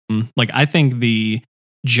Like, I think the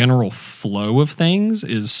general flow of things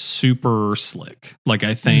is super slick. Like,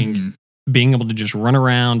 I think being able to just run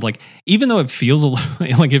around, like, even though it feels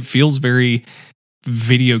like it feels very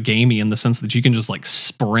video gamey in the sense that you can just like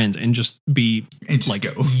sprint and just be like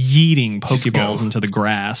yeeting Pokeballs into the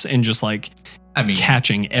grass and just like,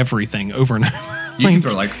 catching everything over and over. You can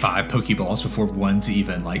throw like 5 Pokeballs before one's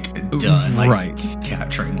even like done, like right.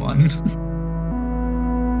 capturing one.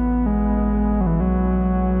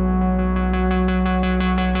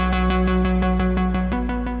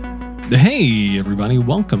 Hey everybody,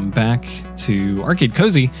 welcome back to Arcade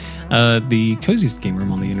Cozy, the coziest game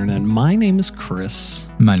room on the internet. My name is Chris.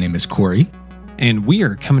 My name is Corey. And we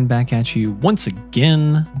are coming back at you once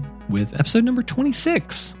again with episode number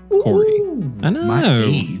 26, Corey. Ooh, I know. My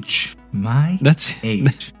age. That's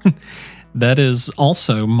age. That is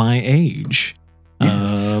also my age.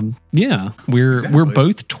 Yes. Yeah, we're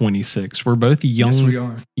both 26. We're both young, yes, we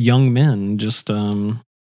are. Young men, just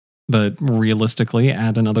but realistically,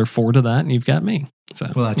 add another 4 to that, and you've got me. So,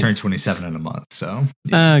 well, I turned 27 in a month, so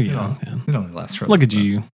it only lasts for. Look at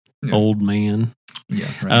you, old man. Yeah.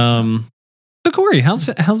 Right. So Corey, how's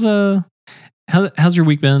your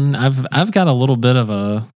week been? I've got a little bit of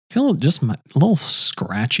a feel, just a little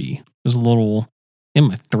scratchy. There's a little in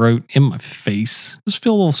my throat, in my face. Just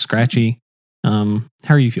feel a little scratchy. How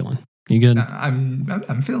are you feeling? You good?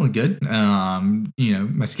 I'm feeling good.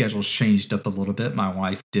 My schedule's changed up a little bit. My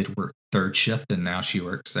wife did work third shift, and now she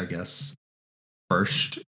works, I guess,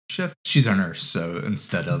 first shift. She's a nurse, so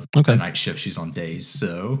instead of the night shift, she's on days.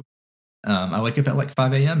 So I wake up at like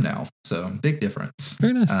 5 a.m. now. So big difference.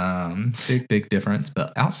 Very nice. Big difference.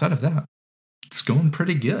 But outside of that, it's going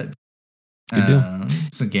pretty good. Good deal.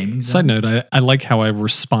 It's a gaming side note. I like how I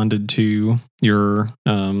responded to your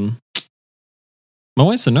my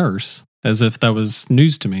wife's a nurse, as if that was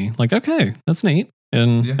news to me. Like, okay, that's neat.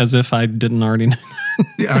 And as if I didn't already know that.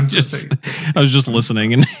 Yeah, I was just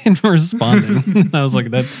listening and responding. I was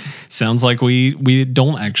like, that sounds like we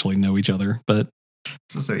don't actually know each other, but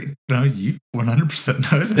to say, no, you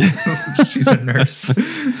 100% know that she's a nurse.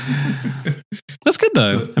 That's good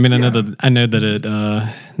though. I mean, I know that it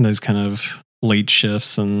those kind of late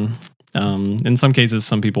shifts, and in some cases,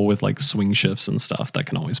 some people with like swing shifts and stuff, that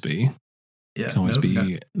can always be not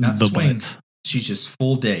the swing. butt. She's just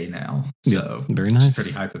full day now, so very nice. She's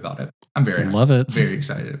pretty hype about it. I'm very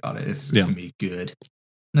excited about it. It's gonna be good.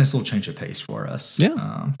 Nice little change of pace for us.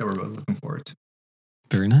 Yeah, that we're both looking forward to.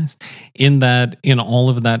 Very nice. In all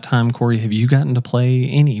of that time, Corey, have you gotten to play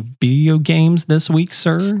any video games this week,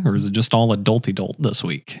 sir? Or is it just all adulty dolt this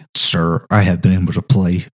week? Sir, I have been able to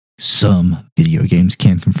play some video games,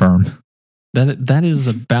 can confirm. That is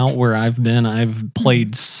about where I've been. I've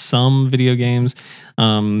played some video games.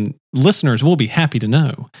 Listeners will be happy to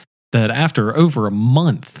know that after over a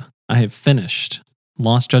month, I have finished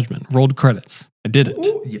Lost Judgment, rolled credits. I did it.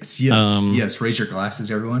 Ooh, yes. Raise your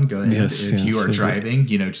glasses, everyone. Go ahead. If you are driving,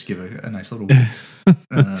 just give a nice little,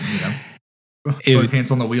 both hands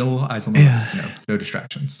on the wheel, eyes on the no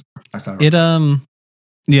distractions. I've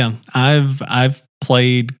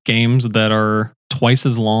played games that are twice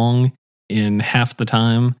as long in half the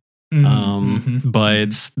time.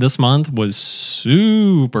 But this month was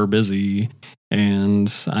super busy,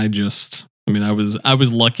 and I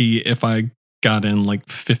was lucky if I got in like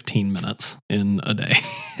 15 minutes in a day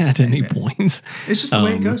at any point. It's just the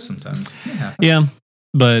way it goes sometimes. Yeah,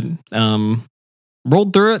 but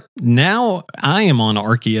rolled through it. Now I am on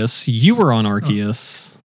Arceus. You were on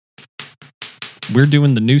Arceus. We're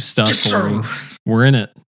doing the new stuff. Yes, we're in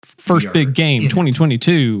it. First big game,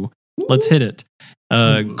 2022. Let's hit it.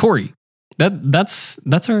 Corey, that's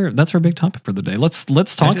our big topic for the day. Let's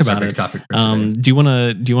talk about it. Do you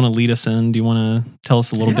want to lead us in? Do you want to tell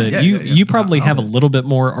us a little bit? You probably have a little bit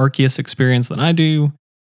more Arceus experience than I do.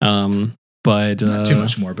 But not too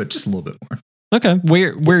much more, but just a little bit more. Okay,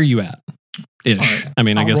 where are you at? Ish. Right. I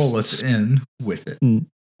mean, I guess roll us in with it.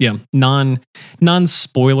 Yeah, non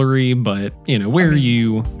spoilery, but where are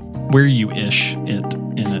you ish in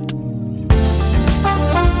it?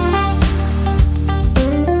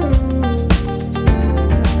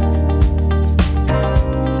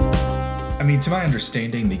 I mean, to my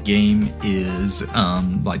understanding, the game is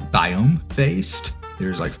like biome based.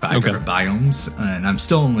 There's like 5 different biomes, and I'm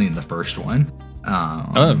still only in the first one.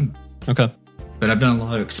 Okay. But I've done a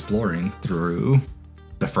lot of exploring through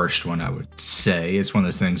the first one. I would say it's one of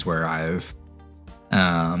those things where I've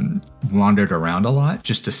wandered around a lot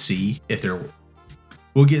just to see if there.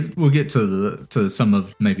 We'll get to some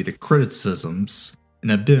of maybe the criticisms in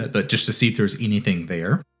a bit, but just to see if there's anything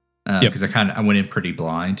there. Because I went in pretty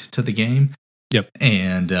blind to the game. Yep.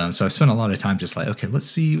 And so I spent a lot of time just like, okay, let's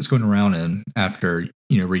see what's going around. And after,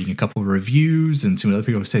 reading a couple of reviews and some other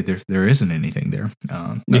people say there isn't anything there.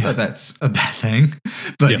 Not that that's a bad thing,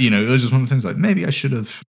 but, it was just one of the things like maybe I should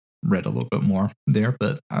have read a little bit more there.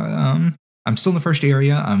 But I'm still in the first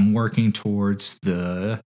area. I'm working towards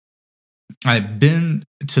I've been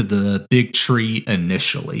to the big tree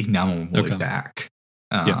initially. Now I'm on the way back.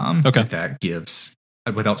 If that gives,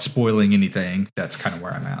 without spoiling anything, that's kind of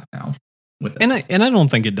where I'm at now with it. And I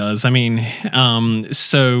don't think it does. I mean,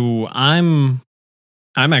 so I'm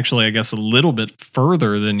actually, I guess, a little bit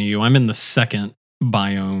further than you. I'm in the second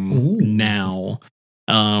biome now.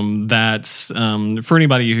 That's for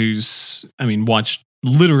anybody who's, watched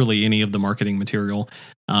literally any of the marketing material.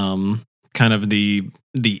 Kind of the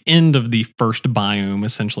end of the first biome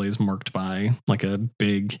essentially is marked by like a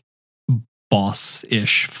big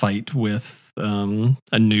boss-ish fight with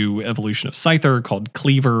a new evolution of Scyther called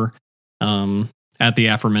Cleaver at the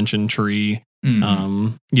aforementioned tree.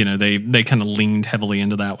 Mm-hmm. They kind of leaned heavily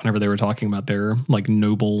into that whenever they were talking about their like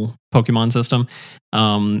noble Pokemon system.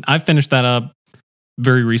 I finished that up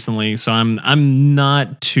very recently, so I'm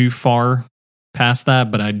not too far past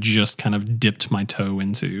that, but I just kind of dipped my toe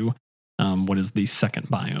into what is the second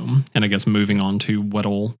biome, and I guess moving on to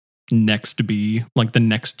what'll next be like the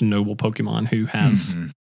next noble Pokemon who has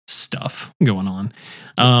stuff going on.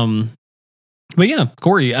 But yeah,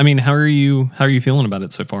 Corey, how are you feeling about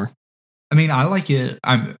it so far? I like it.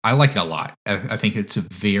 I like it a lot. I think it's a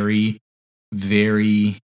very,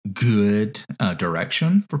 very good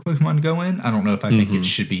direction for Pokemon to go in. I don't know if I think it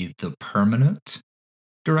should be the permanent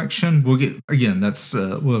direction. We'll get, again, that's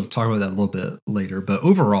we'll talk about that a little bit later. But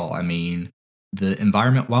overall, the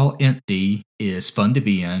environment, while empty, is fun to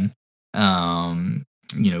be in.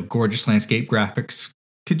 Gorgeous landscape graphics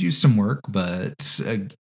could use some work, but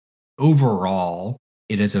overall,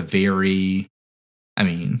 it is a very,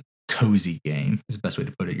 cozy game is the best way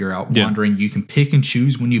to put it. You're out wandering. You can pick and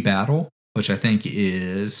choose when you battle, which I think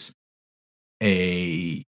is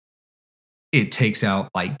it takes out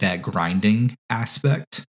like that grinding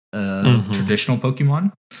aspect of traditional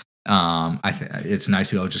Pokemon. It's nice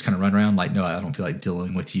to be able to just kind of run around like, no, I don't feel like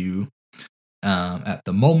dealing with you at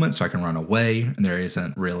the moment, so I can run away, and there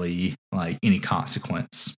isn't really like any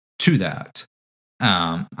consequence to that.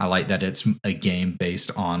 I like that it's a game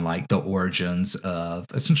based on like the origins of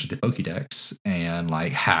essentially the Pokédex and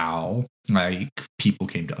like how like people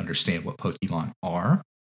came to understand what Pokemon are.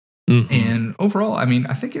 And overall, I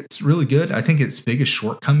think it's really good. I think its biggest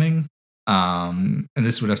shortcoming, and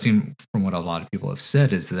this is what I've seen from what a lot of people have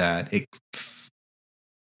said, is that it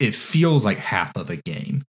feels like half of a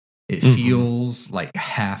game. It feels like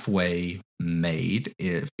halfway made.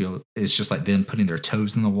 It's just like them putting their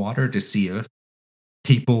toes in the water to see if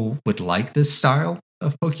people would like this style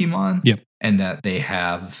of Pokemon. Yep. And that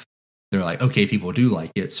they're like, okay, people do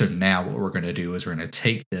like it. So now what we're going to do is we're going to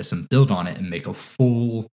take this and build on it and make a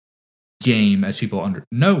full game as people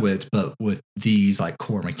know it, but with these like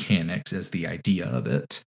core mechanics as the idea of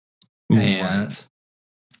it. And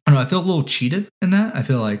I don't know, I feel a little cheated in that. I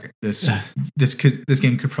feel like this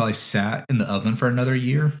game could probably sat in the oven for another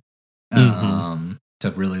year to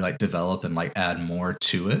really like develop and like add more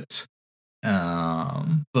to it.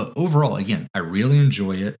 But overall, again, I really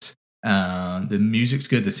enjoy it. The music's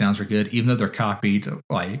good, the sounds are good, even though they're copied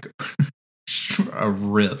like a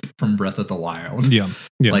rip from Breath of the Wild. Yeah.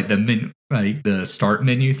 Like the start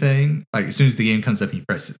menu thing. Like as soon as the game comes up and you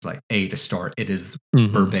press it's like A to start, it is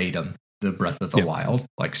verbatim the Breath of the Wild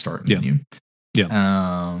like start menu.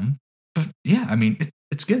 Yeah. But yeah,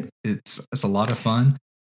 it's good. It's a lot of fun,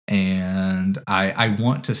 and I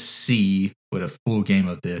want to see what a full game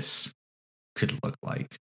of this could look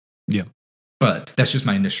like. Yeah. But that's just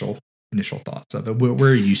my initial thoughts of it.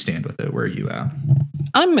 Where you stand with it? Where are you at?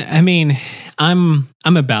 I'm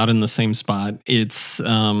about in the same spot. It's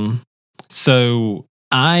so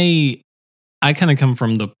I kind of come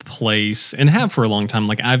from the place, and have for a long time,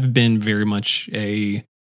 like I've been very much a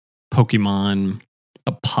Pokemon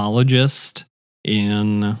apologist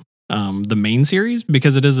in the main series,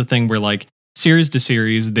 because it is a thing where like series to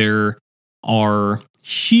series there are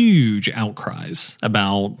huge outcries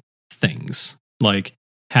about things like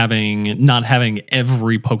not having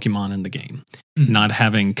every Pokemon in the game, not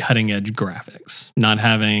having cutting edge graphics, not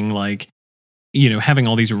having like, having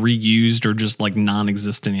all these reused or just like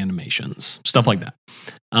non-existent animations, stuff like that.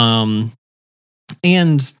 And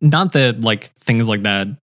not that like things like that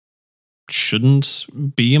shouldn't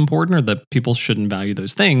be important or that people shouldn't value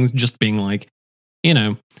those things, just being like,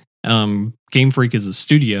 Game Freak as a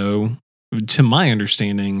studio, to my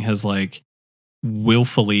understanding, has like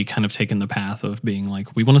willfully kind of taken the path of being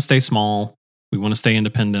like, we want to stay small. We want to stay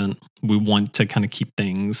independent. We want to kind of keep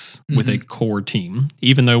things with a core team,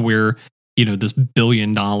 even though we're, this $1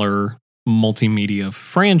 billion multimedia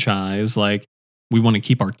franchise. Like, we want to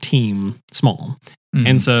keep our team small.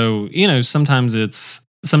 And so, sometimes it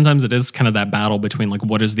is kind of that battle between like,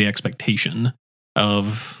 what is the expectation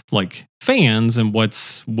of like fans and what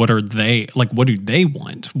do they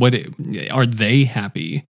want? Are they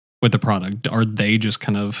happy with the product? Are they just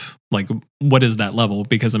kind of like, what is that level?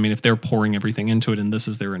 Because I mean, if they're pouring everything into it and this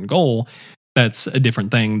is their end goal, that's a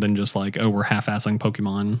different thing than just like, oh, we're half-assing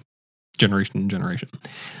Pokemon generation to generation.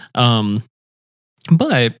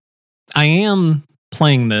 But I am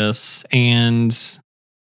playing this, and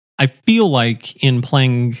I feel like in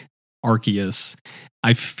playing Arceus,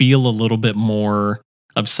 I feel a little bit more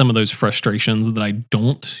of some of those frustrations that I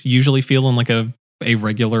don't usually feel in like a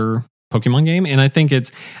regular Pokemon game. And I think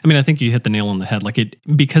I think you hit the nail on the head. Like,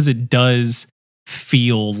 because it does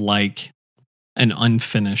feel like an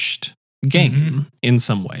unfinished game in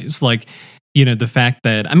some ways. Like, the fact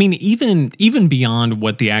that, I mean, even beyond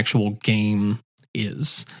what the actual game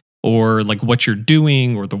is, or like what you're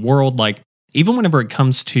doing or the world, like even whenever it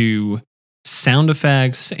comes to sound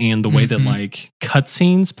effects and the way that like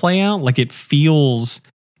cutscenes play out, like it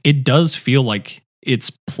does feel like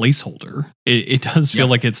it's placeholder. It does feel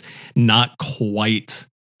like it's not quite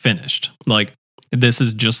finished. Like, this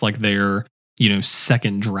is just like their,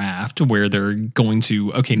 second draft where they're going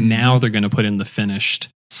to, okay, now they're going to put in the finished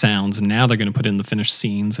sounds, and now they're going to put in the finished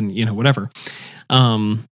scenes and, whatever.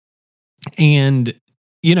 And,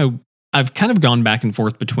 I've kind of gone back and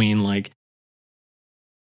forth between like,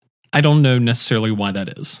 I don't know necessarily why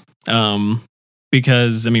that is.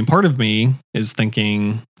 Because, I mean, part of me is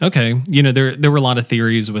thinking, okay, there were a lot of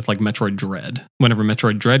theories with like Metroid Dread. Whenever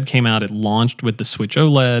Metroid Dread came out, it launched with the Switch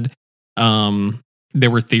OLED. There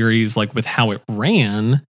were theories like with how it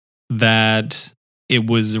ran that it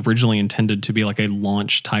was originally intended to be like a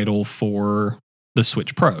launch title for the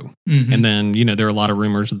Switch Pro. And then, there are a lot of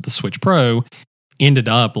rumors that the Switch Pro ended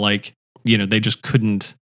up like, they just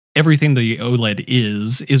couldn't, everything the OLED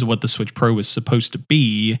is what the Switch Pro was supposed to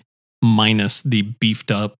be, minus the beefed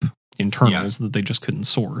up internals that they just couldn't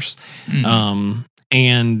source. And,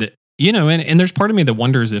 and there's part of me that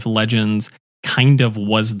wonders if Legends kind of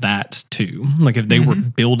was that too. Like, if they were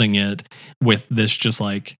building it with this just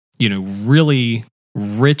like, really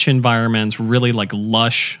rich environments, really like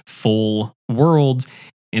lush, full worlds.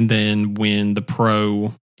 And then when the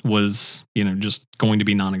Pro was, just going to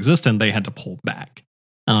be non-existent, they had to pull back.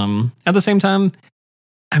 At the same time,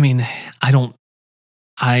 I mean,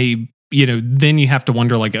 then you have to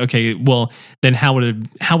wonder like, okay, well, then how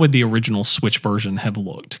would the original Switch version have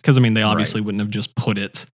looked? Because I mean, they obviously wouldn't have just put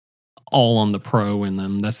it all on the Pro and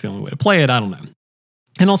then that's the only way to play it. I don't know.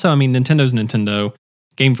 And also, I mean, Nintendo's Nintendo,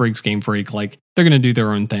 Game Freak's Game Freak, like they're going to do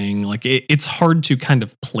their own thing. Like it's hard to kind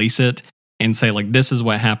of place it and say like, this is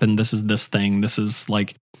what happened. This is this thing. This is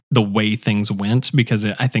like the way things went, because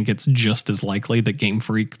I think it's just as likely that Game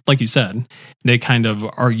Freak, like you said, they kind of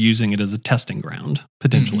are using it as a testing ground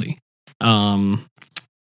potentially. And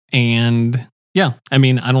yeah, I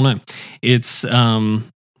mean, I don't know. It's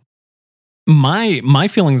my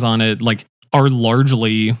feelings on it like are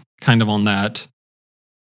largely kind of on that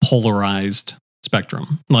polarized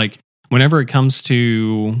spectrum. Like, whenever it comes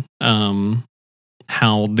to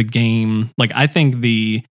how the game, like, I think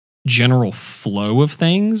the general flow of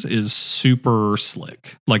things is super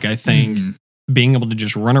slick. Like, I think being able to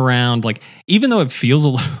just run around, like, even though it feels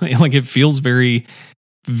like it feels very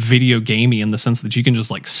video gamey in the sense that you can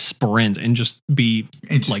just like sprint and just be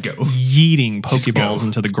like yeeting Pokeballs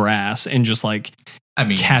into the grass and just like, I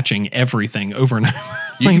mean, catching everything over and over.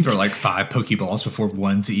 You can throw like 5 Pokeballs before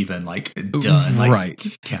one's even like done, like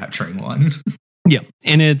capturing one. Yeah.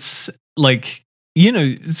 And it's like,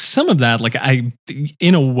 some of that, like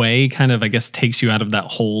in a way kind of, I guess, takes you out of that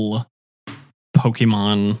whole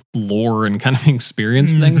Pokemon lore and kind of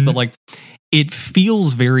experience of things. But like, it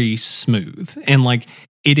feels very smooth. And like,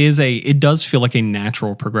 it does feel like a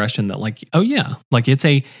natural progression that like, oh yeah, like it's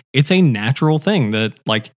a natural thing that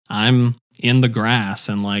like I'm in the grass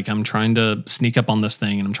and like I'm trying to sneak up on this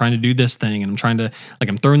thing and I'm trying to do this thing and I'm trying to like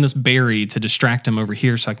I'm throwing this berry to distract him over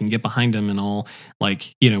here so I can get behind him and all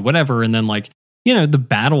like, whatever. And then like, the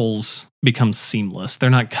battles become seamless. They're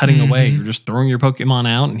not cutting away. You're just throwing your Pokemon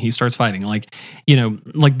out and he starts fighting. Like,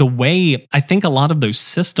 like the way I think a lot of those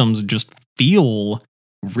systems just feel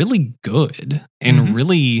really good and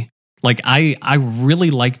really like I really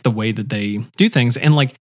like the way that they do things. And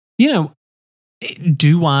like,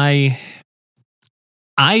 do I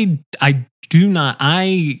do not,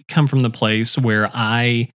 I come from the place where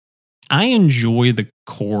I enjoy the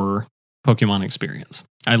core Pokemon experience.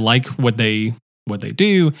 I like what they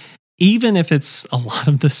do, even if it's a lot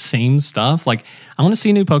of the same stuff. Like, I want to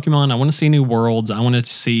see new Pokemon, I want to see new worlds, I want to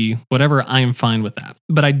see whatever. I am fine with that.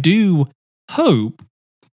 But I do hope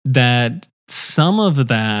that some of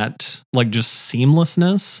that, like, just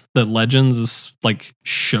seamlessness that Legends is like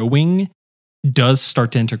showing does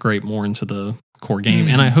start to integrate more into the core game.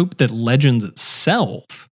 And I hope that Legends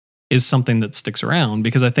itself is something that sticks around,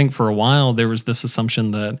 because I think for a while there was this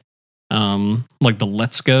assumption that like the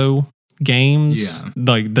Let's Go games,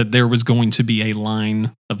 like that there was going to be a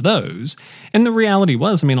line of those. And the reality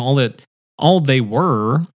was, I mean, all they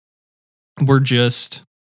were just,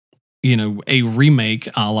 you know, a remake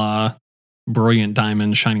a la Brilliant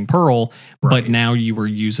Diamond, Shining Pearl, but now you were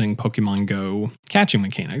using Pokemon Go catching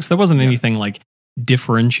mechanics. There wasn't anything like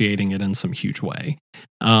differentiating it in some huge way.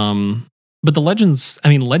 But the Legends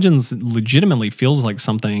legitimately feels like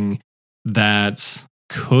something that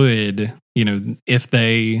could, you know, if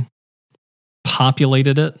they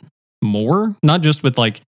populated it more, not just with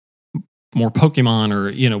like more Pokemon or,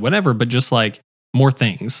 you know, whatever, but just like more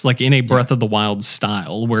things, like in a Breath of the Wild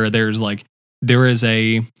style, where there is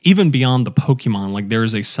even beyond the Pokemon, like there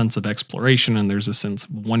is a sense of exploration and there's a sense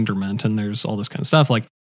of wonderment and there's all this kind of stuff. Like,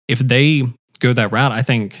 if they go that route, I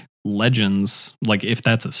think Legends, like if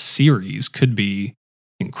that's a series, could be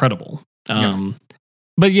incredible.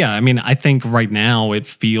 But yeah, I mean, I think right now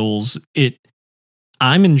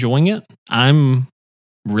I'm enjoying it. I'm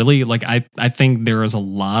really like, I think there is a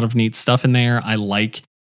lot of neat stuff in there. I like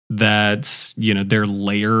that, you know, they're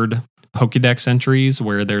layered Pokedex entries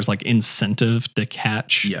where there's like incentive to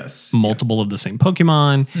catch multiple of the same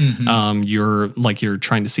Pokemon. You're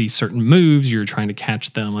trying to see certain moves, you're trying to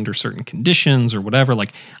catch them under certain conditions or whatever.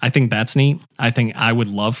 Like, I think that's neat. I think I would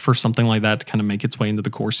love for something like that to kind of make its way into the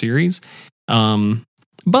core series.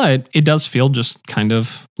 But it does feel just kind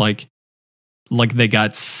of like they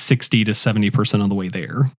got 60 to 70% of the way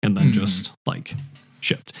there and then just like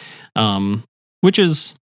shipped. Which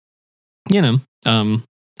is, you know,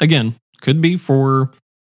 again,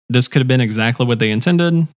 this could have been exactly what they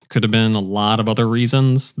intended. Could have been a lot of other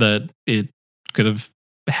reasons that it could have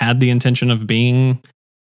had the intention of being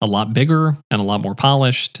a lot bigger and a lot more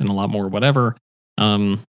polished and a lot more whatever.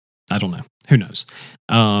 I don't know. Who knows?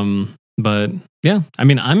 But yeah, I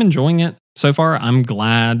mean, I'm enjoying it so far. I'm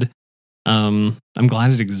glad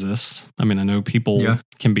it exists. I mean, I know people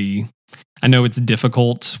I know it's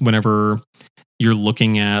difficult whenever you're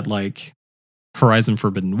looking at like Horizon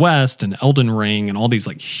Forbidden West and Elden Ring and all these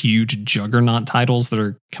like huge juggernaut titles that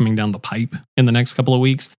are coming down the pipe in the next couple of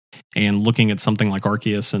weeks, and looking at something like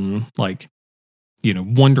Arceus and like, you know,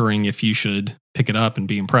 wondering if you should pick it up and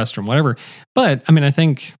be impressed or whatever. But I mean,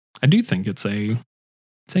 I do think it's a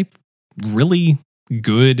really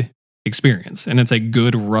good experience, and it's a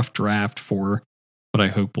good rough draft for what I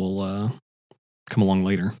hope will come along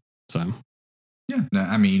later. So yeah, no,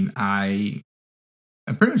 I mean, I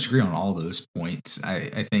pretty much agree on all those points.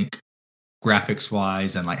 I think graphics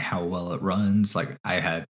wise and like how well it runs, like I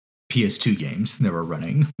have PS2 games that were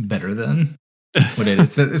running better than what it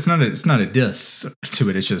is. It's not a diss to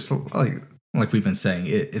it. It's just like we've been saying,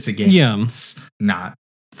 it's a game that's not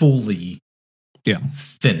fully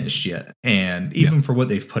finished yet. And even for what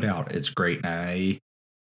they've put out, it's great. And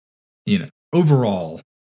overall,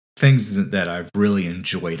 things that I've really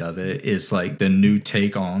enjoyed of it is like the new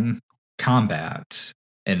take on combat.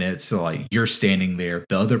 And it's like you're standing there,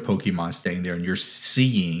 the other Pokemon standing there, and you're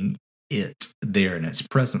seeing it there and its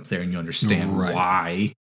presence there, and you understand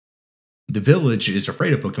why the village is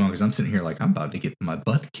afraid of Pokemon, because I'm sitting here like, I'm about to get my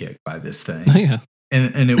butt kicked by this thing.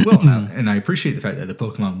 And it will. And I appreciate the fact that the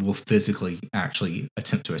Pokemon will physically actually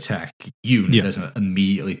attempt to attack you, and it doesn't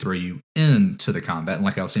immediately throw you into the combat. And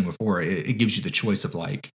like I was saying before, it gives you the choice of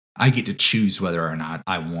like, I get to choose whether or not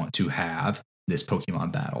I want to have this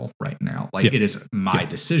Pokemon battle right now. Like it is my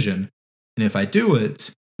decision. And if I do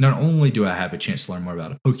it, not only do I have a chance to learn more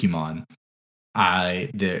about a Pokemon,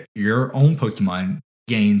 your own Pokemon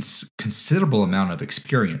gains considerable amount of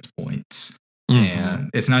experience points. And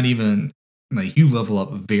it's not even like you level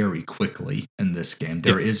up very quickly in this game.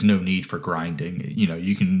 There is no need for grinding. You know,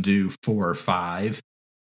 you can do 4 or 5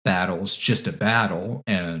 battles, just a battle,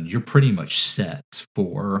 and you're pretty much set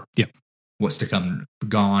for what's to come.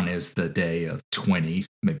 Gone is the day of 20,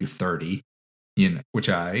 maybe 30, which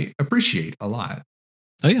I appreciate a lot.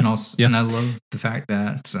 And also, and I love the fact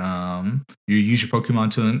that you use your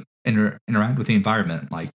Pokemon to interact with the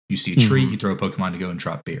environment. Like you see a tree, you throw a Pokemon to go and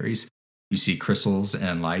drop berries. You see crystals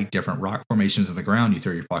and like different rock formations in the ground, you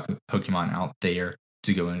throw your Pokemon out there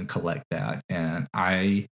to go and collect that. And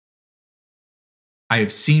I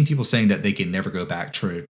have seen people saying that they can never go back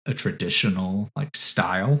to a traditional like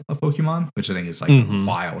style of Pokemon, which I think is like a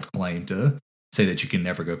wild claim to say that you can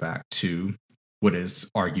never go back to what is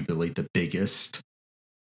arguably the biggest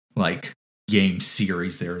like game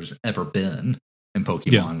series there's ever been in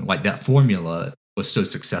Pokemon. Yeah. Like that formula was so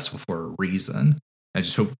successful for a reason. I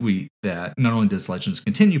just hope that not only does Legends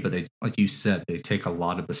continue, but they, like you said, they take a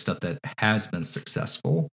lot of the stuff that has been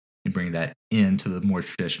successful and bring that into the more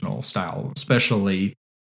traditional style, especially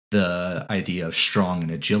the idea of strong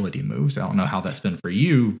and agility moves. I don't know how that's been for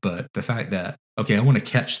you, but the fact that, okay, I want to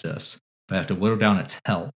catch this, but I have to whittle down its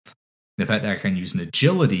health. The fact that I can use an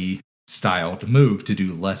agility styled move to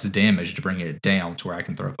do less damage to bring it down to where I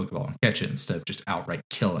can throw a Pokeball and catch it instead of just outright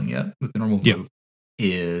killing it with the normal move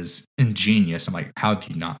is ingenious. I'm like, how have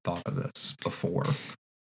you not thought of this before?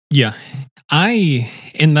 Yeah.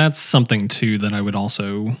 And that's something too that I would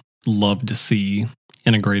also love to see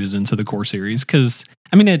integrated into the core series, because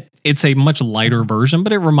I mean it's a much lighter version,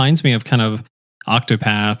 but it reminds me of kind of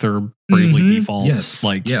Octopath or Bravely Default's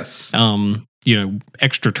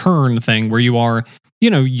extra turn thing where you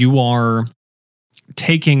are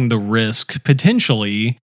taking the risk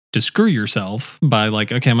potentially to screw yourself by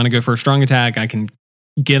like, okay, I'm going to go for a strong attack. I can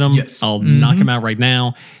get him. I'll knock him out right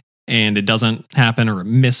now. And it doesn't happen or it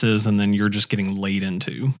misses. And then you're just getting laid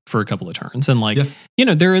into for a couple of turns. And like,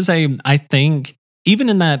 there is I think even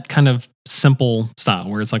in that kind of simple style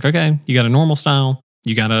where it's like, okay, you got a normal style,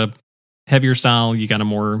 you got a heavier style, you got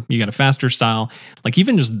a faster style. Like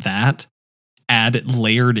even just that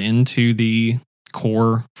layered into the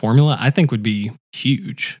core formula, I think would be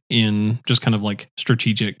huge in just kind of like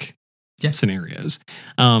strategic scenarios.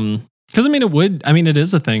 Because it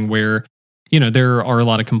is a thing where, there are a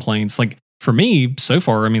lot of complaints. Like for me so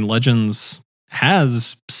far, Legends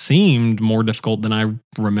has seemed more difficult than I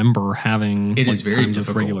remember having. It is very difficult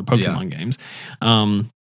with regular Pokemon games.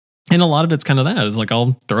 And a lot of it's kind of that is like,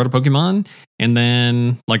 I'll throw out a Pokemon and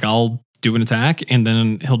then like I'll do an attack and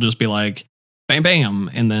then he'll just be like, bam, bam.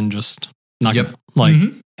 And then just knock him out. Like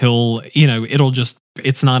he'll,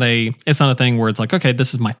 it's not a thing where it's like, okay,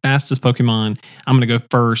 this is my fastest Pokemon. I'm going to go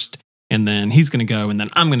first. And then he's going to go, and then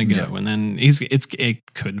I'm going to go, and then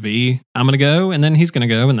it could be I'm going to go, and then he's going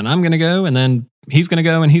to go, and then I'm going to go, and then he's going to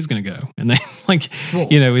go, and he's going to go, and then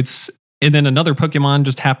and then another Pokemon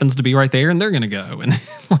just happens to be right there, and they're going to go, and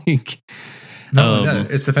like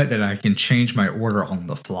it's the fact that I can change my order on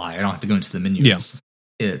the fly. I don't have to go into the menu.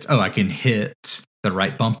 I can hit the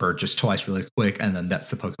right bumper just twice really quick, and then that's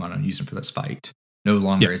the Pokemon I'm using for this fight. No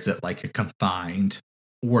longer is it like a confined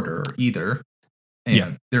order either.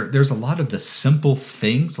 And there's a lot of the simple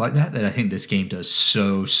things like that I think this game does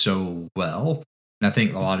so well. And I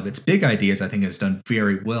think a lot of its big ideas I think is done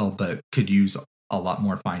very well, but could use a lot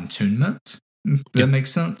more fine-tunement. That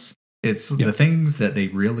makes sense. It's the things that they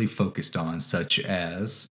really focused on, such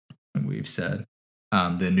as we've said,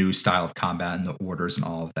 the new style of combat and the orders and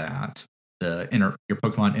all of that. Your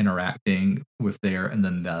Pokemon interacting with and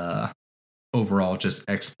then the overall just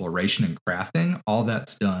exploration and crafting. All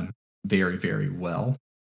that's done very, very well.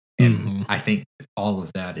 And I think all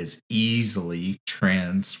of that is easily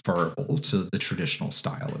transferable to the traditional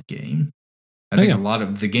style of game. I think a lot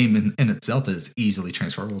of the game in itself is easily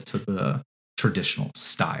transferable to the traditional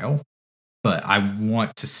style. But I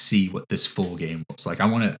want to see what this full game looks like. I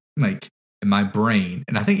want to, like, in my brain,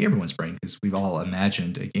 and I think everyone's brain, because we've all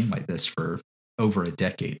imagined a game like this for over a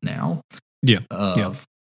decade now.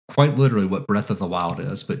 Quite literally what Breath of the Wild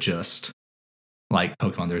is, but just like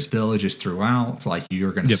Pokemon, there's villages throughout. Like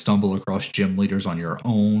you're going to stumble across gym leaders on your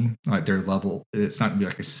own. Like their level, it's not going to be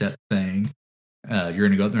like a set thing. You're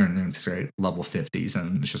going to go up there and then say level 50s,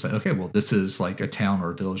 and it's just like, okay, well, this is like a town or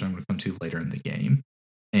a village I'm going to come to later in the game.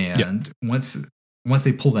 And once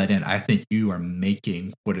they pull that in, I think you are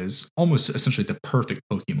making what is almost essentially the perfect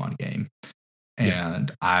Pokemon game.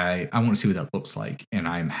 And I want to see what that looks like. And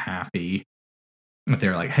I'm happy that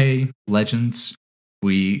they're like, hey, Legends.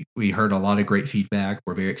 We heard a lot of great feedback.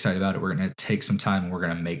 We're very excited about it. We're going to take some time and we're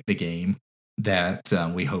going to make the game that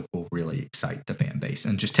we hope will really excite the fan base,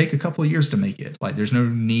 and just take a couple of years to make it. Like there's no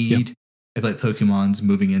need if like Pokemon's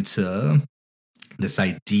moving into this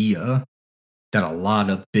idea that a lot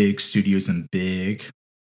of big studios and big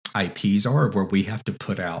IPs are, where we have to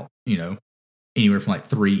put out, anywhere from like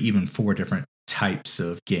 3, even 4 different types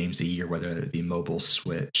of games a year, whether it be mobile,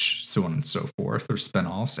 Switch, so on and so forth, or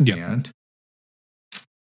spinoffs. And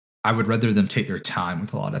I would rather them take their time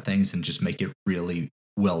with a lot of things and just make it really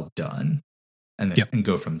well done, and then and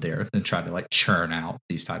go from there than try to like churn out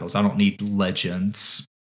these titles. I don't need Legends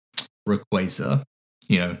Rayquaza,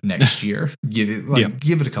 next year. Give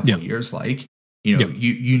it a couple of years. Like,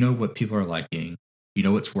 you know what people are liking,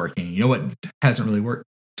 what's working, what hasn't really worked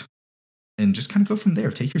and just kind of go from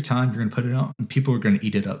there. Take your time. You're going to put it out, and people are going to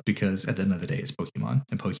eat it up because at the end of the day, it's Pokemon,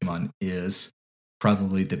 and Pokemon is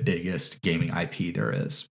probably the biggest gaming IP there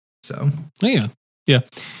is. So yeah,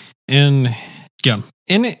 and yeah,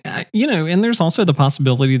 and and there's also the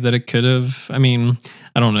possibility that it could have. I mean,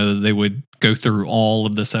 I don't know that they would go through all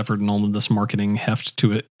of this effort and all of this marketing heft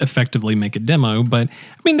to effectively make a demo, but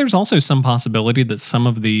I mean, there's also some possibility that some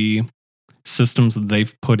of the systems that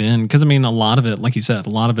they've put in, because I mean, a lot of it, like you said, a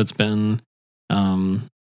lot of it's been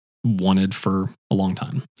wanted for a long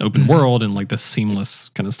time, open world and like this seamless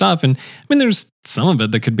kind of stuff. And I mean, there's some of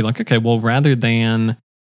it that could be like, okay, well, rather than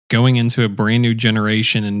going into a brand new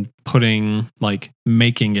generation and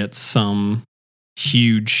making it some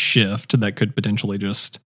huge shift that could potentially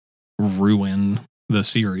just ruin the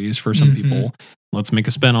series for some people, let's make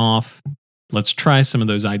a spinoff. Let's try some of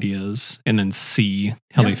those ideas and then see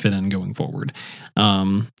how they fit in going forward.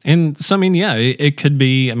 And so, I mean, yeah, it could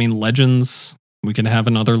be, I mean, Legends, we could have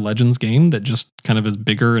another Legends game that just kind of is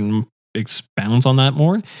bigger and expounds on that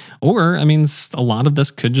more. Or, I mean, a lot of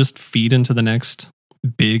this could just feed into the next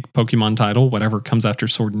big Pokemon title, whatever comes after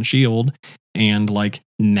Sword and Shield. And like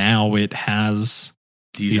now it has,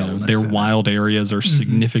 their wild areas are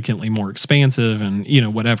significantly more expansive and,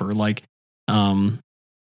 whatever. Like,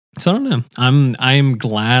 so I don't know. I'm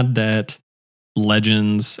glad that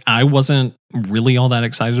Legends. I wasn't really all that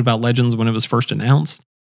excited about Legends when it was first announced,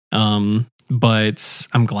 but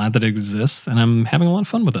I'm glad that it exists, and I'm having a lot of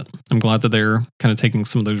fun with it. I'm glad that they're kind of taking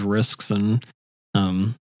some of those risks and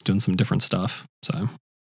doing some different stuff. So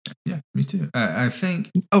yeah, me too. I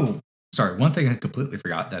think. Oh, sorry. One thing I completely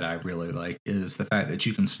forgot that I really like is the fact that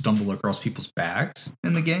you can stumble across people's bags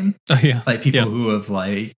in the game. Oh yeah, like people who have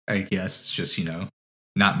I guess just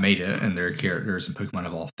not made it, and their characters and Pokemon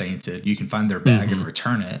have all fainted. You can find their bag and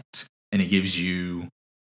return it, and it gives you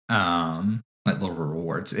like little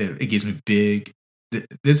rewards. It gives me big.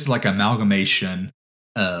 This is like amalgamation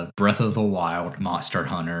of Breath of the Wild, Monster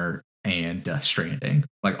Hunter, and Death Stranding,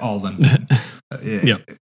 like all of them.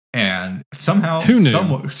 And somehow,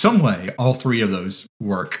 some way, all three of those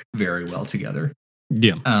work very well together.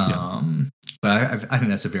 But I think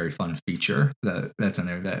that's a very fun feature that's in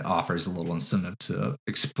there that offers a little incentive to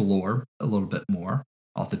explore a little bit more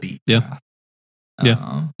off the beat path.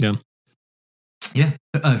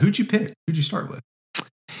 Who'd you pick? Who'd you start with?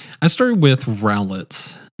 I started with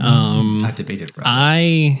Rowlet. I debated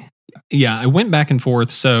Rowlet. I went back and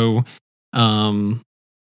forth. So, I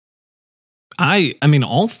mean,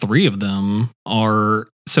 all three of them are.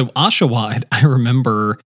 So Oshawott, I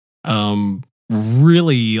remember,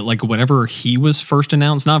 really like whenever he was first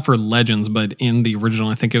announced, not for Legends, but in the original,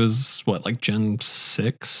 I think it was like Gen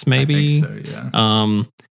 6, maybe. I think so, yeah.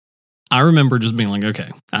 I remember just being like, okay,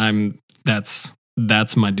 that's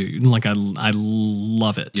my dude. Like I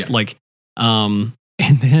love it. Yeah. Like, and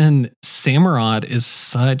then Samurott is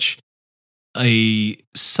such an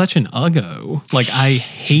uggo. Like I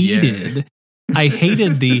hated I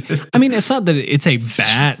mean, it's not that it's a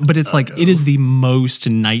bad, but it's like it is the most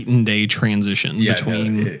night and day transition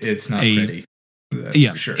between. No, it's not pretty.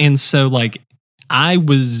 For sure. And so like I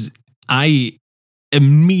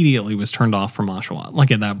immediately was turned off from Oshawott,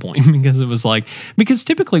 like at that point, because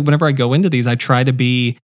typically whenever I go into these, I try to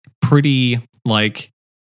be pretty like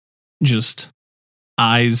just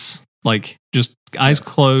eyes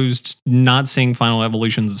closed, not seeing final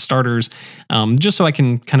evolutions of starters, just so I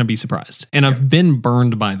can kind of be surprised. And I've been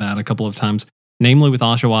burned by that a couple of times, namely with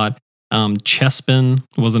Oshawott. Chespin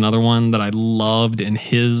was another one that I loved, and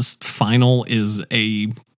his final is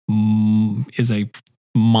a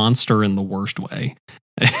monster in the worst way.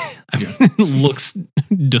 I mean, it looks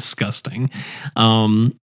disgusting.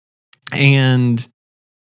 And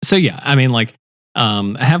so, yeah, I mean, like,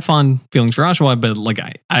 I have fond feelings for Oshawott, but like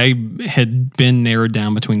I had been narrowed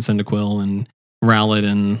down between Cyndaquil and Rowlet,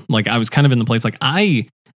 and like I was kind of in the place like I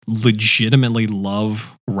legitimately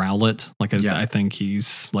love Rowlet. Like I think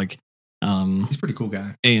he's like he's a pretty cool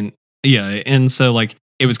guy. And so like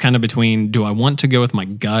it was kind of between, do I want to go with my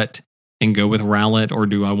gut and go with Rowlet, or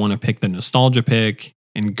do I want to pick the nostalgia pick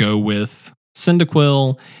and go with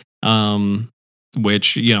Cyndaquil?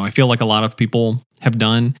 Which, I feel like a lot of people have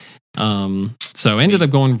done. So I ended up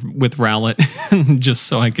going with Rowlet just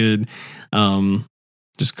so I could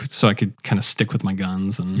kind of stick with my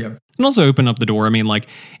guns and also open up the door. I mean, like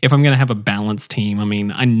if I'm going to have a balanced team, I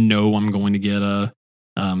mean, I know I'm going to get a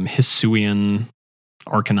Hisuian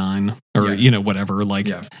Arcanine or, whatever, like,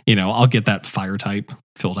 I'll get that fire type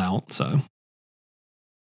filled out. So.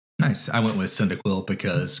 Nice. I went with Cyndaquil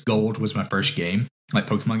because Gold was my first game, like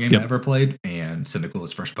Pokemon game I ever played, and Cyndaquil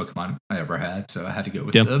was the first Pokemon I ever had, so I had to go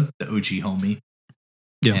with the OG homie.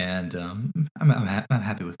 Yeah. And I'm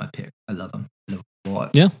happy with my pick. I love them. I love them a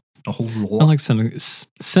lot. Yeah. A whole lot. I like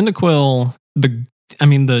Cyndaquil.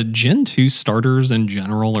 The Gen 2 starters in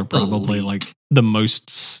general are probably Elite. like the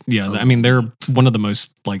most. Yeah, I mean they're one of the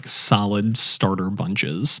most like solid starter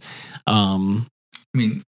bunches. I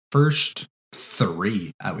mean, first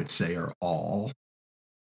 3 I would say are all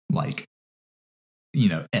like,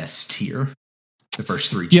 S tier. The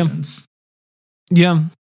first 3 gens. Yeah,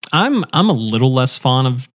 I'm a little less fond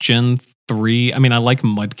of Gen 3. I mean, I like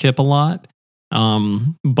Mudkip a lot,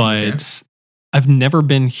 but I've never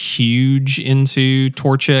been huge into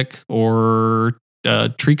Torchic or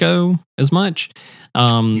Trico as much.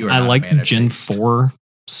 I like Gen 4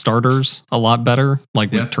 starters a lot better,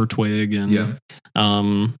 like with Turtwig and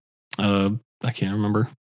I can't remember,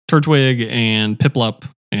 Turtwig and Piplup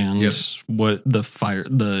and what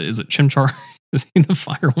is it Chimchar? Is he the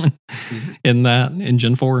fire one in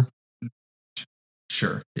Gen 4?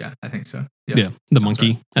 Sure. Yeah, I think so. Yeah, the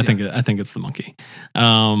monkey. Right. I think it's the monkey.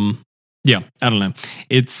 Yeah, I don't know.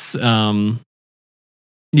 It's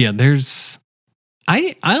there's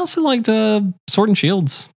I also liked Sword and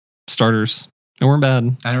Shield's starters. They weren't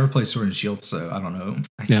bad. I never played Sword and Shield, so I don't know.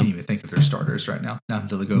 I can't even think of their starters right now. Now I'm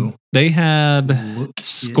to go. They had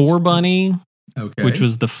Scorbunny, which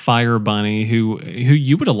was the fire bunny who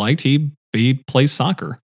you would have liked. He plays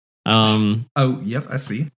soccer. Yep, I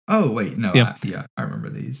see. Oh, wait, no, I remember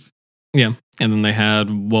these. Yeah, and then they had,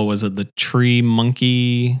 what was it, the tree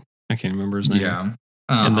monkey? I can't remember his name. Yeah.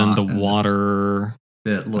 And then the water.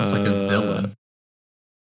 That looks like a villain.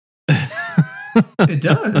 It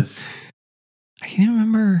does. I can't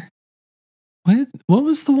remember. What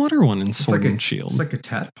was the water one in Sword and Shield? It's like a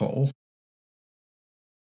tadpole.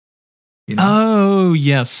 Oh,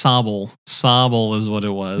 yeah, Sobble. Sobble is what it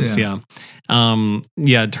was. Yeah.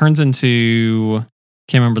 It turns into,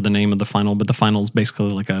 can't remember the name of the final, but the final is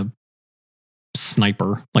basically like a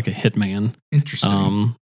sniper, like a hitman.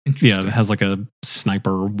 Interesting. Yeah, it has like a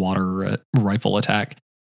sniper water rifle attack.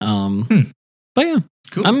 But yeah,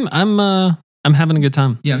 cool. I'm having a good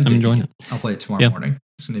time. Yeah, I'm enjoying it. I'll play it tomorrow morning.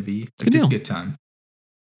 It's going to be a good time.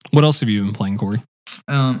 What else have you been playing, Corey?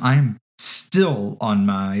 I'm still on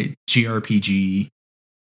my JRPG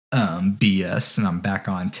BS, and I'm back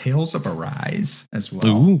on Tales of Arise as well.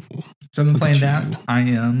 Ooh, so I've been playing that. I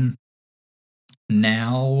am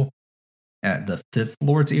now at the Fifth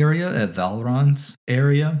Lord's area, at Valron's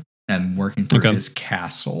area. I'm working through his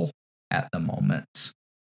castle at the moment.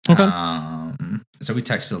 Okay. So we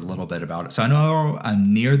texted a little bit about it. So I know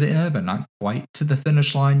I'm near the end, but not quite to the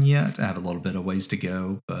finish line yet. I have a little bit of ways to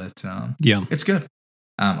go, but it's good.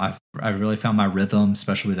 I really found my rhythm,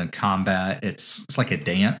 especially within combat. It's like a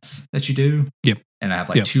dance that you do. Yep. And I have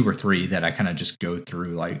like 2 or 3 that I kind of just go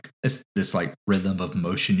through. Like it's this like rhythm of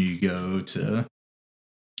motion.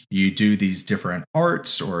 You do these different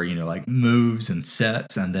arts or, like moves and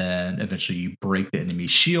sets. And then eventually you break the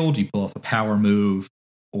enemy's shield. You pull off a power move,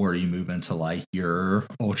 or you move into like your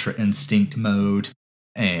Ultra Instinct mode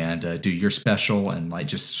and do your special and like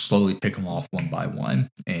just slowly pick them off one by one.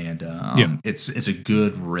 And it's a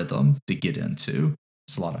good rhythm to get into.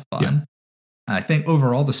 It's a lot of fun. Yeah. I think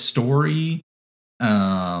overall the story,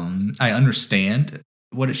 I understand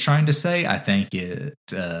what it's trying to say. I think it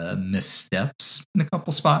missteps in a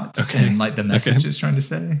couple spots and like the message it's trying to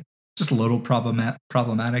say. Just a little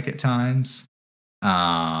problematic at times.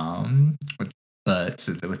 But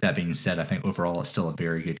with that being said, I think overall it's still a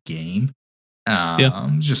very good game.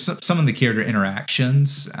 Just some of the character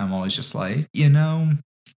interactions, I'm always just like,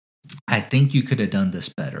 I think you could have done this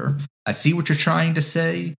better. I see what you're trying to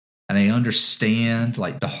say, and I understand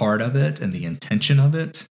like the heart of it and the intention of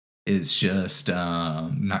it is just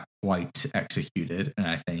not quite executed, and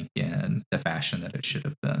I think in the fashion that it should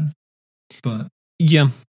have been. But yeah.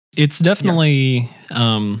 It's definitely,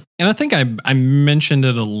 and I think I mentioned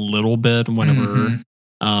it a little bit whenever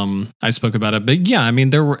I spoke about it. But yeah, I mean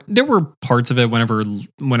there were parts of it whenever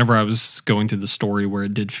I was going through the story where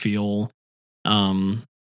it did feel,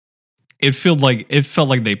 it felt like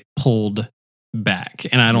they pulled back,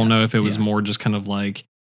 and I don't know if it was more just kind of like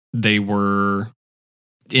they were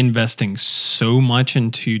investing so much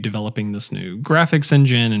into developing this new graphics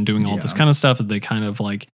engine and doing all this kind of stuff that they kind of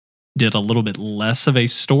like did a little bit less of a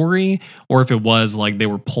story, or if it was like they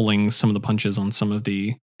were pulling some of the punches on some of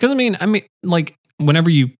the, because I mean like whenever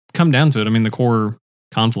you come down to it, I mean the core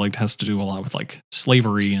conflict has to do a lot with like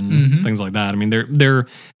slavery and things like that. I mean there are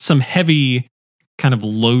some heavy kind of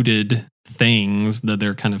loaded things that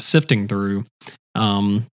they're kind of sifting through,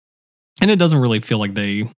 and it doesn't really feel like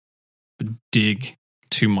they dig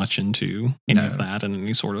too much into any of that, and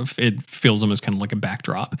any sort of, it feels almost kind of like a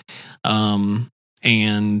backdrop.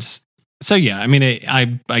 And so, yeah, I mean,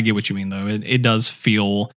 I get what you mean, though. It does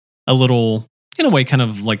feel a little, in a way, kind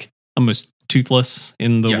of like almost toothless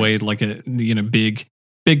in the way, like a,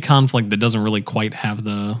 big conflict that doesn't really quite have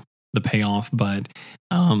the payoff. But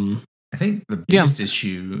I think the biggest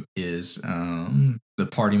issue is the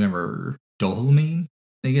party member Dohulmeen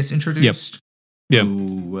that gets introduced. Yep.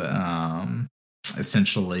 Who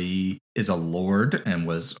essentially is a lord and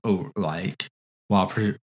was while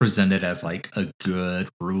presented as like a good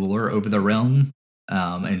ruler over the realm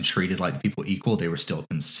and treated like people equal, they were still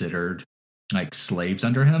considered like slaves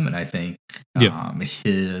under him. And I think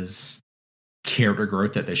his character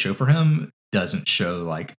growth that they show for him doesn't show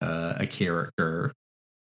like a character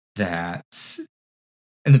that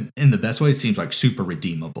in the best way seems like super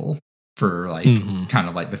redeemable for like kind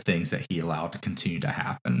of like the things that he allowed to continue to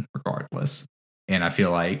happen regardless. And I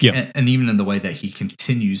feel like and even in the way that he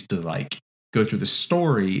continues to like go through the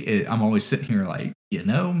story, I'm always sitting here like,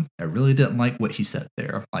 I really didn't like what he said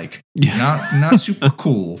there. Like not super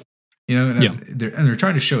cool. And they're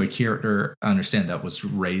trying to show a character, I understand, that was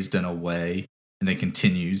raised in a way and then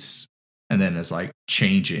continues and then is like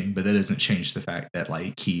changing, but that doesn't change the fact that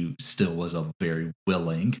like he still was a very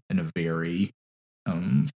willing and a very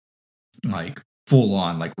like full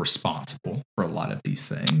on like responsible for a lot of these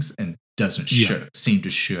things and doesn't seem to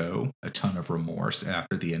show a ton of remorse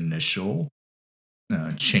after the initial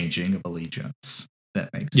changing of allegiance.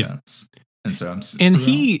 That makes sense. And so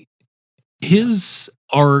his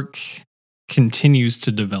arc continues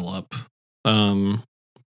to develop. I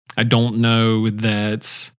don't know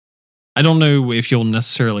if you'll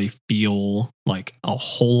necessarily feel like a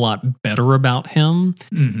whole lot better about him,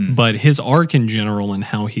 but his arc in general and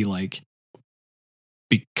how he like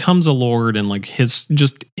becomes a lord and like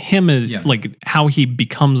like how he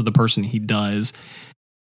becomes the person he does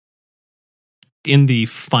in the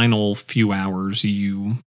final few hours,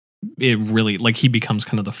 it really like he becomes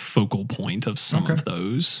kind of the focal point of some of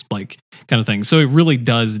those like kind of things. So it really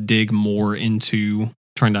does dig more into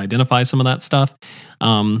trying to identify some of that stuff.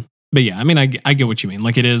 But yeah, I mean, I get what you mean.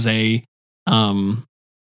 Like it is it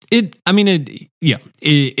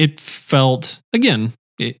felt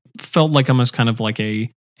like almost kind of like a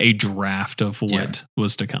draft of what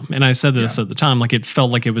was to come. And I said this at the time, like it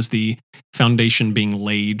felt like it was the foundation being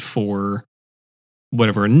laid for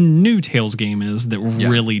whatever a new Tales game is that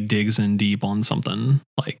really digs in deep on something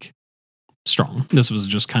like strong. This was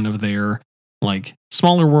just kind of their like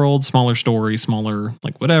smaller world, smaller story, smaller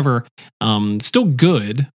like whatever. Still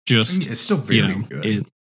good. Just it's still very good.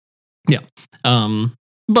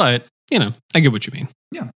 But I get what you mean.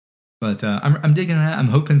 Yeah. But I'm digging it. I'm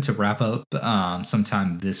hoping to wrap up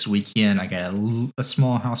sometime this weekend. I got a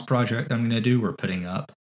small house project I'm going to do. We're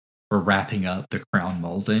wrapping up the crown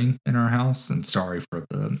molding in our house. And sorry for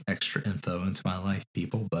the extra info into my life,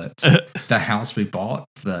 people. But the house we bought,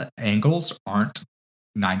 the angles aren't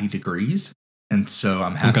 90 degrees. And so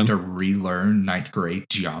I'm having to relearn 9th grade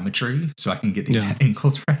geometry so I can get these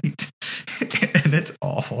angles right. And it's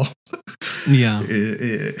awful. Yeah.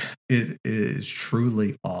 It is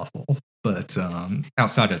truly awful. But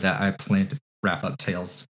outside of that, I plan to wrap up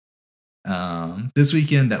Tales this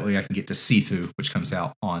weekend. That way I can get to Sifu, which comes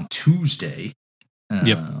out on Tuesday.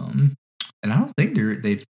 And I don't think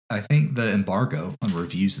I think the embargo on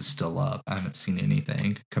reviews is still up. I haven't seen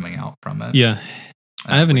anything coming out from it. Yeah.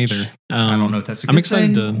 I haven't either. I don't know if that's a good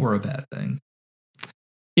thing or a bad thing.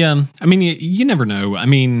 Yeah. I mean, you never know. I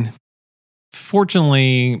mean,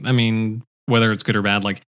 fortunately, whether it's good or bad,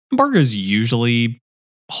 like embargoes usually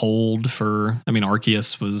hold for,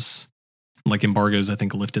 Arceus was like embargoes, I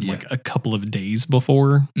think lifted like a couple of days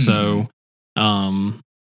before. So,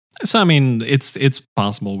 it's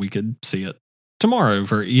possible we could see it tomorrow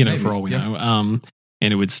for, maybe, for all we know.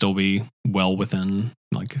 And it would still be well within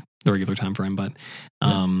like the regular time frame, but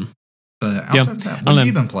outside of that, what have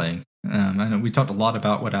you been playing? I know we talked a lot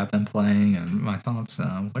about what I've been playing and my thoughts.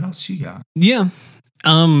 What else you got? Yeah.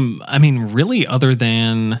 Really other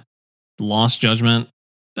than Lost Judgment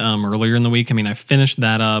earlier in the week, I finished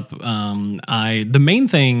that up. The main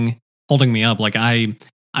thing holding me up, like I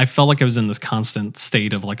felt like I was in this constant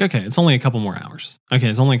state of like, okay, it's only a couple more hours.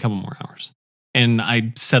 And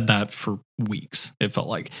I said that for weeks, it felt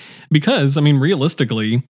like. Because,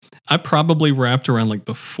 realistically, I probably wrapped around like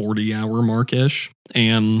the 40-hour mark-ish.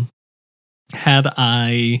 And had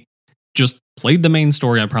I just played the main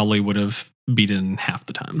story, I probably would have beat it in half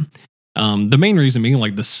the time. The main reason being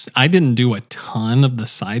like this, I didn't do a ton of the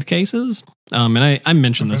side cases. And I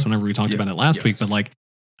mentioned this whenever we talked about it last week, but like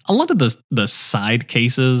a lot of the side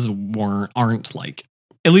cases aren't like,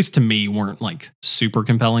 at least to me, weren't like super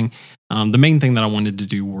compelling. The main thing that I wanted to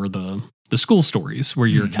do were the the school stories where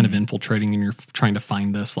you're kind of infiltrating and you're trying to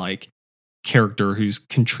find this like character who's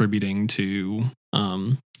contributing to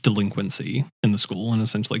delinquency in the school and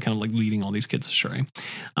essentially kind of like leading all these kids astray.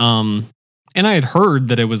 And I had heard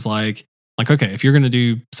that it was like, okay, if you're going to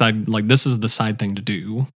do side, like this is the side thing to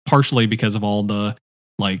do, partially because of all the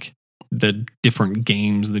like the different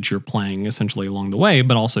games that you're playing essentially along the way,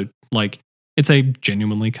 but also like it's a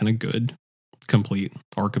genuinely kind of good, complete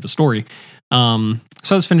arc of a story. So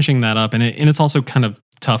I was finishing that up, and it's also kind of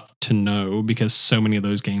tough to know because so many of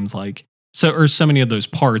those games so many of those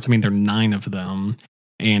parts, I mean, there are 9 of them.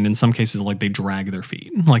 And in some cases, like they drag their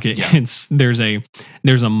feet. Like there's a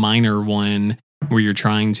minor one where you're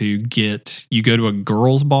trying to you go to a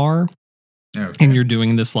girls' bar, and you're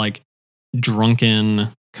doing this like drunken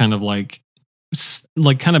kind of like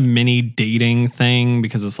kind of mini dating thing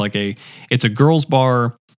because it's a girls'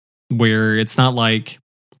 bar where it's not like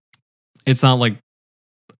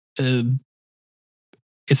a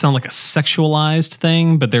sexualized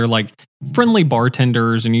thing, but they're like friendly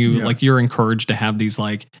bartenders, and you're encouraged to have these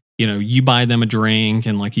like, you buy them a drink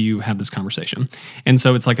and like you have this conversation. And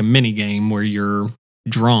so it's like a mini game where you're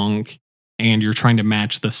drunk and you're trying to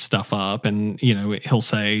match this stuff up. And, he'll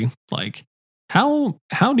say like, how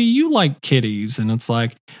do you like kitties? And it's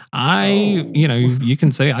like, you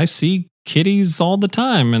can say, I see kitties all the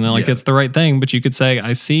time. And like, it's the right thing. But you could say,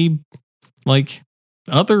 I see like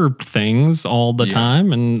other things all the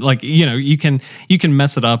time, and like you can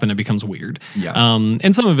mess it up and it becomes weird.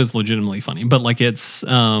 And some of it's legitimately funny, but like it's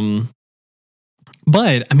but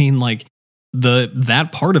I mean like that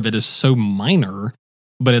part of it is so minor,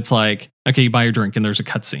 but it's like, okay, you buy your drink and there's a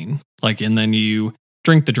cutscene, like, and then you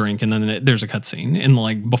drink the drink and then there's a cutscene, and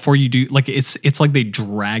like before you do, like it's like they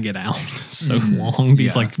drag it out so long,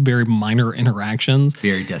 these like very minor interactions,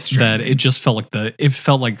 very Death Stranding, that it just felt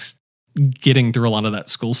like getting through a lot of that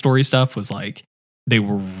school story stuff was like they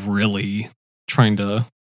were really trying to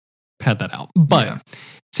pad that out. But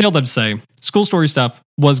say all that to say, school story stuff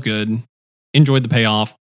was good. Enjoyed the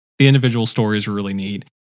payoff. The individual stories were really neat.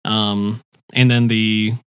 And then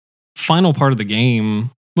the final part of the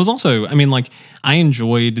game was also, I mean, like I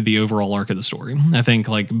enjoyed the overall arc of the story. I think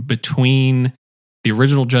like between the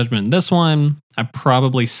original Judgment and this one, I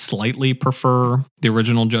probably slightly prefer the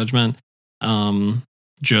original Judgment.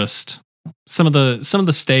 Just some of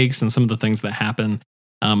the stakes and some of the things that happen.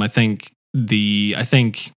 I think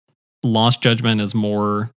Lost Judgment is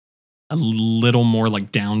a little more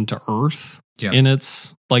like down to earth in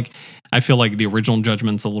its like. I feel like the original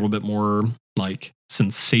Judgment's a little bit more like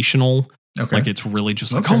sensational. Okay. Like it's really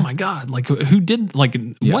just like, oh my God, like who did like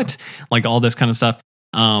what, like all this kind of stuff.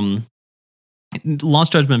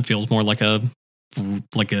 Lost Judgment feels more like a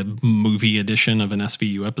movie edition of an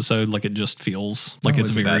SVU episode. Like it just feels like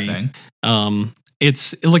it's very,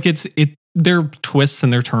 it's like there are twists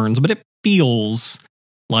and there are turns, but it feels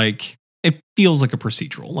like a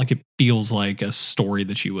procedural. Like it feels like a story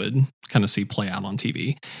that you would kind of see play out on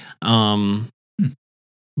TV.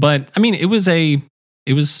 But I mean, it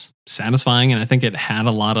was satisfying, and I think it had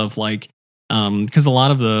a lot of like, because a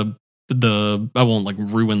lot of the I won't like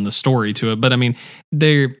ruin the story to it, but I mean,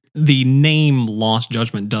 the name Lost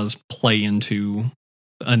Judgment does play into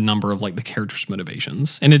a number of like the characters'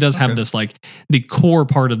 motivations, and it does have this like the core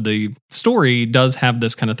part of the story does have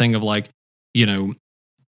this kind of thing of like,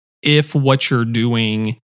 if what you're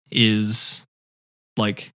doing is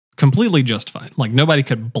like completely justified, like nobody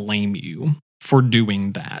could blame you for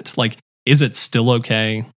doing that. Like, is it still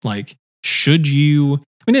okay? Like, should you?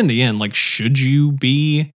 I mean, in the end, like, should you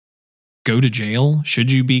go to jail?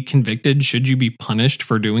 Should you be convicted? Should you be punished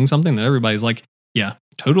for doing something that everybody's like, yeah,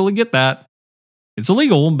 totally get that. It's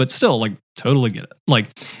illegal, but still like totally get it.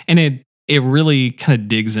 Like, and it really kind of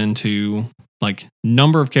digs into like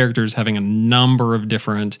number of characters having a number of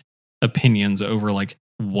different opinions over like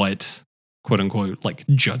what quote unquote like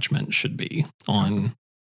judgment should be on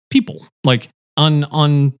people, like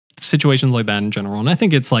on situations like that in general. And I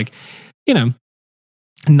think it's like,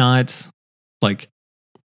 not like,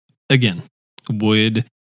 again, would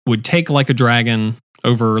take Like a Dragon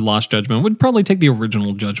over Lost Judgment, would probably take the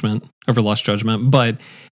original Judgment over Lost Judgment, but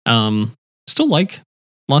still like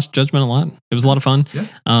Lost Judgment a lot. It was a lot of fun.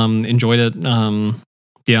 Enjoyed it.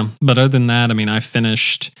 But other than that, I mean, I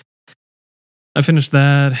finished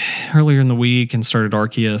that earlier in the week and started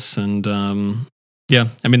Arceus, and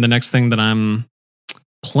I mean, the next thing that I'm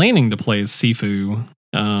planning to play is Sifu.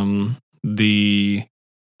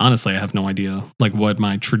 Honestly, I have no idea like what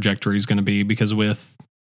my trajectory is going to be, because with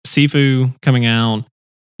Sifu coming out,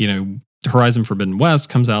 Horizon Forbidden West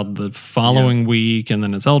comes out the following week, and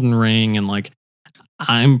then it's Elden Ring, and like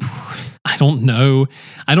I don't know.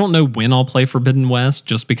 I don't know when I'll play Forbidden West,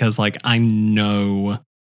 just because like I know.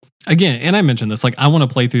 Again, and I mentioned this, like I want to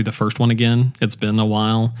play through the first one again. It's been a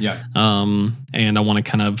while. Yeah. And I want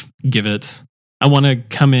to kind of give it. I want to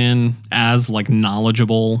come in as like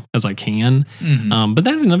knowledgeable as I can. Mm-hmm. But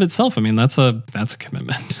that in and of itself, I mean, that's a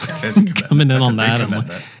commitment. That's a commitment. Coming in That's on a that, big and like,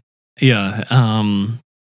 commitment. yeah.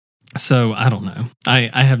 So I don't know.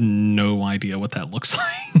 I have no idea what that looks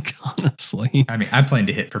like, honestly. I mean, I plan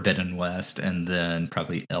to hit Forbidden West and then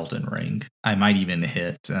probably Elden Ring. I might even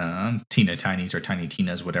hit Tina Tinies or Tiny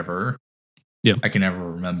Tina's, whatever. Yeah. I can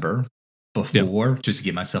never remember before, just to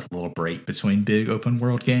give myself a little break between big open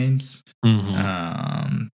world games.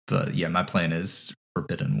 Mm-hmm. But yeah, my plan is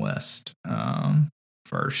Forbidden West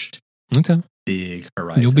first. Okay. Big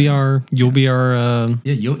Horizon. You'll be our you'll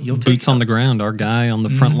boots take on the ground, our guy on the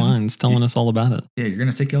front lines telling us all about it. Yeah, you're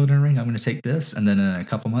gonna take Elden Ring. I'm gonna take this, and then in a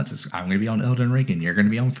couple months, I'm gonna be on Elden Ring, and you're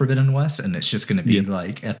gonna be on Forbidden West, and it's just gonna be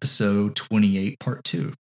like episode 28, part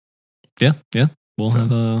 2. Yeah. We'll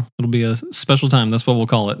have it'll be a special time. That's what we'll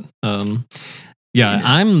call it. I'm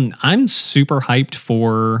super hyped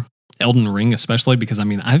for Elden Ring, especially because I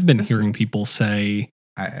mean I've been hearing people say.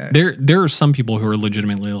 There are some people who are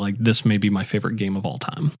legitimately like, this may be my favorite game of all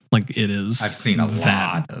time. Like it is. I've seen a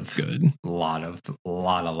lot of good, a lot of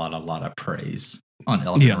praise on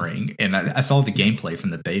Elden Ring, and I saw the gameplay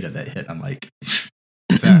from the beta that hit. I'm like,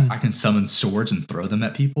 I can summon swords and throw them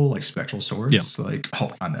at people like spectral swords. Yeah. Like,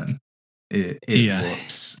 oh, I'm in. It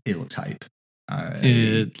looks hype.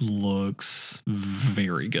 It looks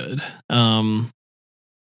very good.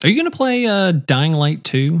 Are you going to play Dying Light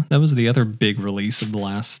 2? That was the other big release of the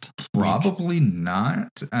last Probably week.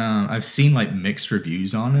 not. I've seen like mixed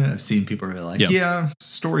reviews on it. I've seen people are like, yeah,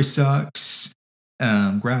 story sucks.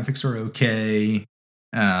 Graphics are okay.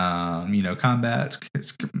 Combat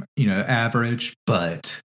is, average,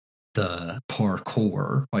 but the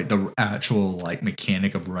parkour, like the actual like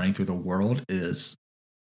mechanic of running through the world is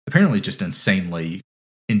apparently just insanely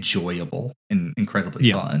enjoyable and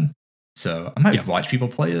incredibly fun. So I might watch people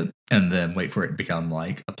play it and then wait for it to become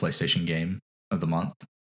like a PlayStation game of the month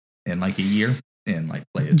in like a year and like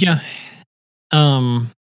play it. Yeah.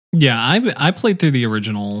 I played through the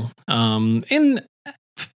original and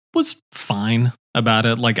was fine about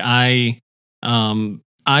it. Like I played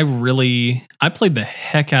the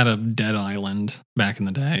heck out of Dead Island back in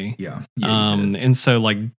the day. Yeah. And so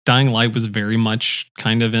like Dying Light was very much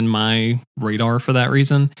kind of in my radar for that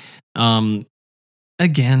reason.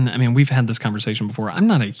 Again, I mean, we've had this conversation before. I'm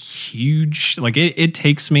not a huge, like, it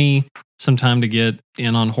takes me some time to get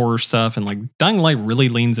in on horror stuff, and like Dying Light really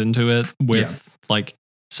leans into it with like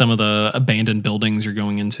some of the abandoned buildings you're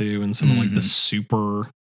going into and some of like the super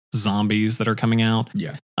zombies that are coming out.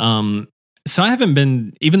 Yeah. So I haven't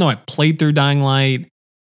been, even though I played through Dying Light,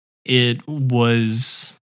 it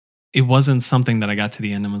wasn't something that I got to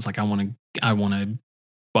the end and was like, I want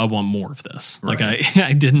more of this. Right. Like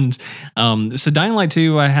I didn't. So Dying Light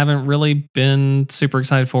 2, I haven't really been super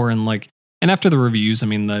excited for. And after the reviews, I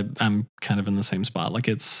mean, I'm kind of in the same spot. Like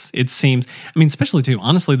it seems, I mean, especially too,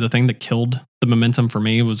 honestly, the thing that killed the momentum for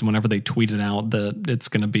me was whenever they tweeted out that it's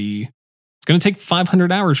going to take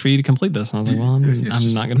 500 hours for you to complete this. And I was like, well,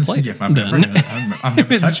 I'm not going to play it. I'm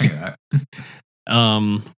never touching that.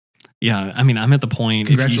 Yeah. I mean, I'm at the point,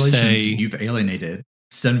 Congratulations, if you say you've alienated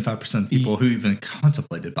 75% of people who even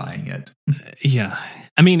contemplated buying it. Yeah.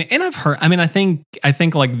 I mean, and I think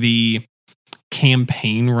like the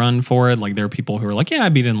campaign run for it, like there are people who are like, yeah, I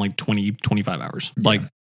beat it in like 20, 25 hours. Yeah. Like,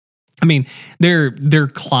 I mean, they're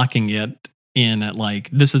clocking it in at like,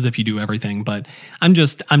 this is if you do everything, but I'm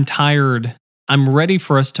tired. I'm ready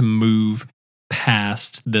for us to move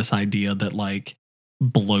past this idea that like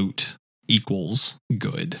bloat equals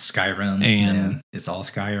good. Skyrim, and it's all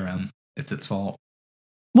Skyrim. It's its fault.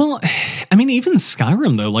 Well, I mean, even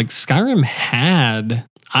Skyrim, though, like Skyrim had,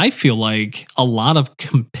 I feel like, a lot of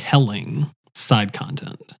compelling side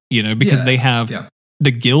content, because they have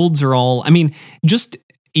the guilds are all, I mean,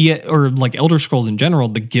 or like Elder Scrolls in general,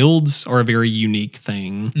 the guilds are a very unique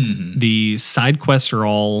thing. Mm-hmm. The side quests are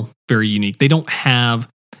all very unique. They don't have,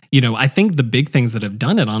 I think the big things that have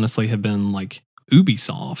done it, honestly, have been like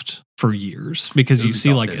Ubisoft for years, because you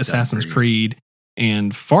see like Assassin's Creed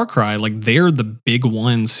and Far Cry, like they're the big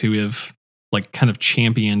ones who have like kind of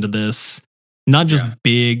championed this, not just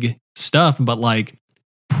big stuff, but like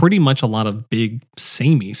pretty much a lot of big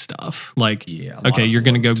samey stuff. Like, okay, you're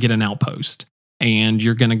going to go get an outpost and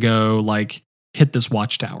you're going to go like hit this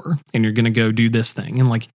watchtower and you're going to go do this thing. And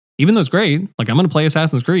like, even though it's great, like I'm going to play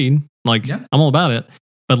Assassin's Creed, like I'm all about it.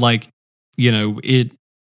 But like,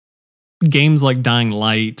 games like Dying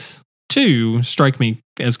Light 2 strike me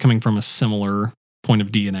as coming from a similar point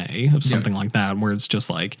of DNA of something like that, where it's just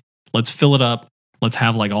like, let's fill it up. Let's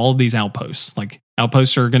have like all of these outposts. Like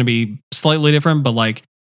outposts are going to be slightly different, but like,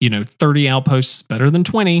 30 outposts better than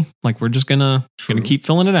 20. Like we're just gonna keep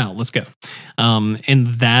filling it out. Let's go. And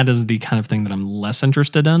that is the kind of thing that I'm less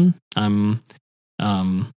interested in.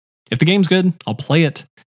 If the game's good, I'll play it.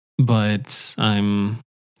 But I'm,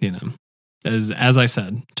 as I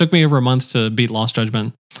said, it took me over a month to beat Lost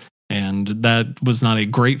Judgment. And that was not a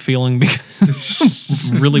great feeling because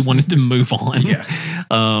I really wanted to move on. Yeah.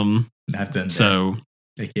 I've been there. So,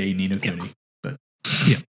 AKA Ni no Kuni. But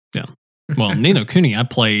yeah. Well, Ni no Kuni, I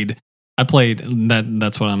played that.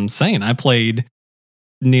 That's what I'm saying. I played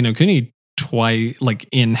Ni no Kuni twice, like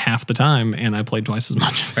in half the time, and I played twice as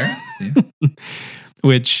much. Fair. Yeah.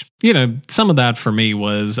 Which, some of that for me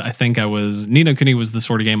was, Ni no Kuni was the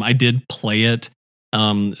sort of game I did play it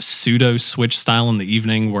pseudo Switch style in the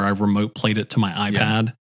evening where I remote played it to my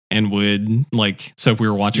iPad and would so if we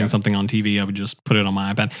were watching something on TV, I would just put it on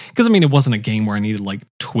my iPad. Because it wasn't a game where I needed like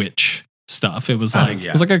Twitch stuff. It was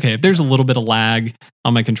like, okay, if there's a little bit of lag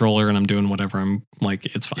on my controller and I'm doing whatever, I'm like,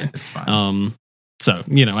 it's fine. Yeah, it's fine. So,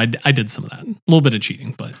 I did some of that. A little bit of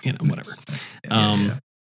cheating, but whatever.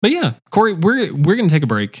 But yeah, Corey, we're going to take a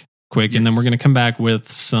break quick, and then we're going to come back with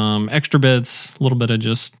some extra bits, a little bit of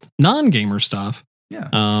just non-gamer stuff. Yeah.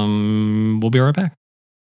 We'll be right back.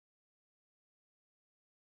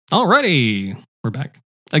 Alrighty, we're back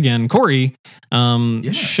again. Corey,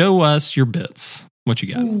 show us your bits. What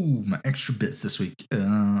you got? Ooh, my extra bits this week.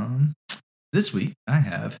 This week I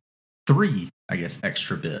have 3,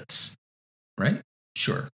 extra bits. Right?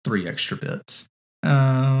 Sure, 3 extra bits.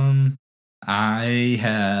 I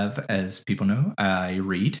have, as people know, I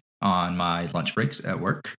read on my lunch breaks at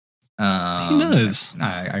work. He does.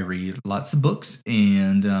 I read lots of books,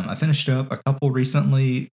 and I finished up a couple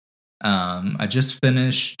recently. I just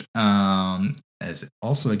finished, as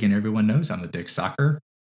also, again, everyone knows, I'm a big soccer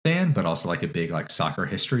fan, but also like a big soccer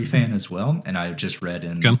history fan as well. And I just read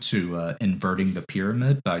into Inverting the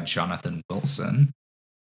Pyramid by Jonathan Wilson,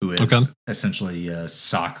 who is essentially a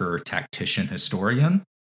soccer tactician historian.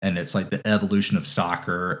 And it's like the evolution of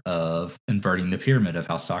soccer, of inverting the pyramid, of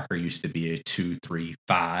how soccer used to be a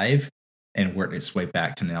 2-3-5 and worked its way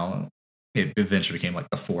back to now. It eventually became like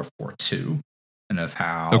the 4-4-2, and of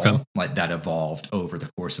how that evolved over the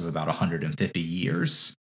course of about 150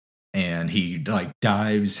 years. And he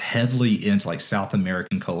dives heavily into South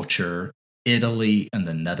American culture, Italy, and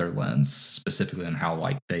the Netherlands, specifically on how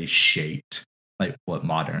they shaped what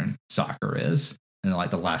modern soccer is. And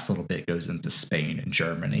the last little bit goes into Spain and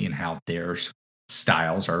Germany and how their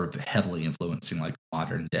styles are heavily influencing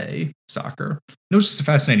modern day soccer. It was just a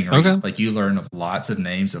fascinating read. You learn of lots of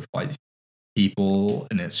names of people,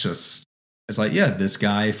 and it's this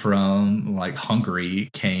guy from Hungary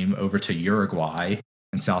came over to Uruguay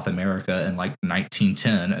in South America in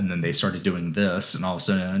 1910, and then they started doing this, and all of a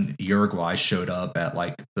sudden Uruguay showed up at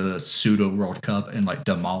the pseudo World Cup and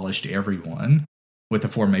demolished everyone with a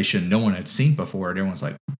formation no one had seen before. And everyone's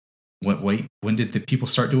like, wait, when did the people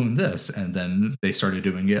start doing this? And then they started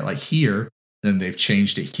doing it here, then they've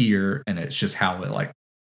changed it here, and it's just how it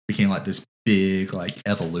became this big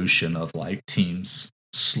evolution of teams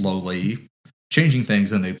slowly changing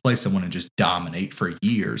things, and they play someone and just dominate for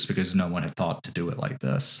years because no one had thought to do it like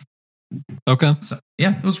this. Okay. So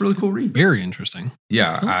yeah, it was a really cool read. Very interesting.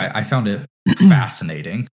 Yeah, I found it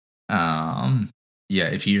fascinating.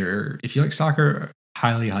 If you like soccer,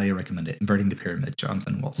 highly recommend it. Inverting the Pyramid,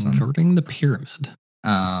 Jonathan Wilson. Inverting the Pyramid.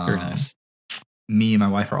 Very nice. Me and my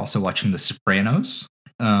wife are also watching The Sopranos.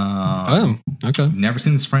 Okay. Never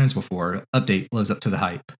seen The Sopranos before. Update, lives up to the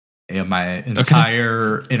hype. And my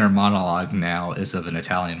entire inner monologue now is of an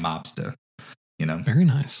Italian mobster. Very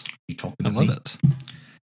nice. You talking? I love it.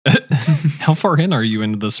 How far in are you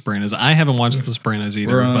into The Sopranos? I haven't watched The Sopranos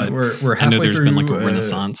either, but we're I know there's through, been a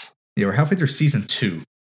renaissance. Yeah, we're halfway through season 2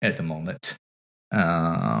 at the moment.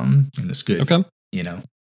 And it's good. Okay.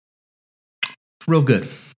 Real good.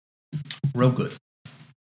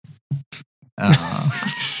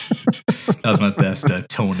 That was my best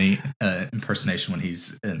Tony impersonation when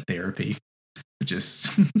he's in therapy. It just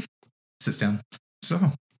sits down.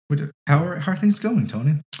 So, how are things going,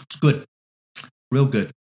 Tony? It's good. Real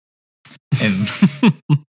good. And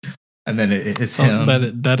and then it's him.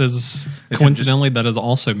 That is coincidentally that is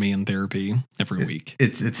also me in therapy every week.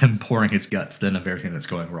 It's him pouring his guts then of everything that's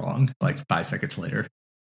going wrong 5 seconds later.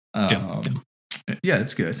 Yeah,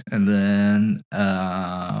 it's good. And then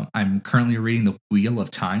I'm currently reading the Wheel of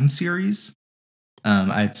Time series.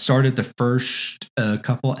 I started the first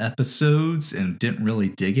couple episodes and didn't really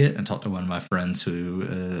dig it. I talked to one of my friends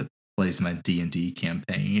who plays my D&D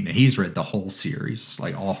campaign, and he's read the whole series,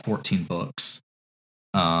 like all 14 books.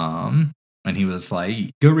 And he was like,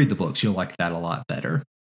 "Go read the books; you'll like that a lot better."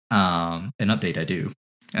 An update I do.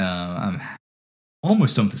 I'm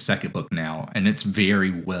almost done with the second book now, and it's very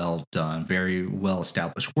well done, very well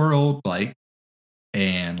established world,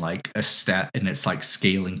 and it's like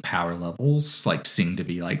scaling power levels, like seem to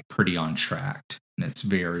be like pretty on track, and it's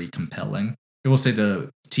very compelling. I will say the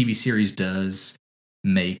TV series does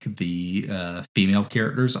make the female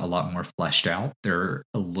characters a lot more fleshed out. They're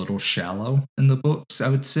a little shallow in the books, I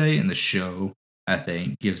would say, and the show, I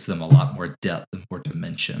think, gives them a lot more depth and more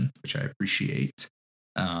dimension, which I appreciate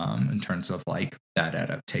in terms of like that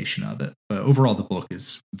adaptation of it. But overall, the book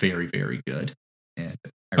is very, very good, and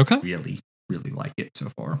I really, really like it so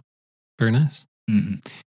far. Very nice. Mm-hmm.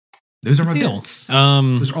 Those are my bits.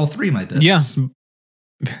 Those are all three of my bits. Yeah,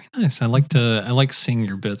 very nice. I like seeing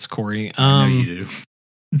your bits, Corey. I know you do.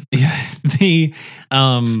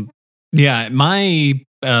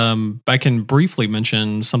 I can briefly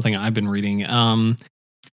mention something I've been reading. I've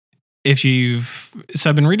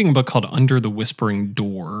been reading a book called Under the Whispering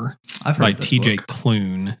Door by TJ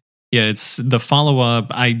Klune. Yeah, it's the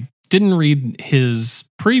follow-up. I didn't read his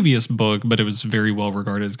previous book, but it was very well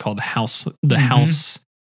regarded. It's called House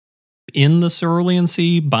in the Cerulean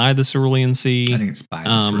Sea, by the Cerulean Sea. I think it's by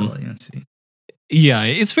the Cerulean Sea. Yeah,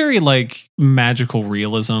 it's very like magical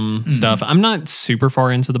realism stuff. I'm not super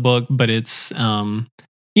far into the book, but it's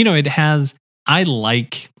it has, I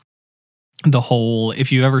like the whole,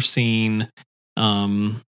 if you've ever seen I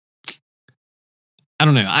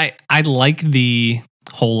don't know, I like the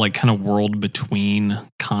whole like kind of world between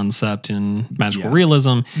concept and magical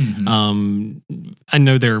realism. I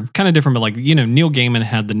know they're kind of different, but like, Neil Gaiman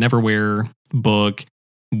had the Neverwhere book,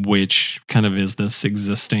 which kind of is this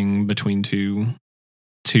existing between two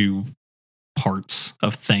parts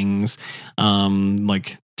of things,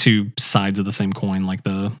 like two sides of the same coin, like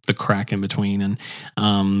the crack in between. And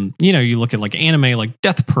you look at like anime like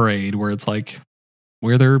Death Parade, where it's like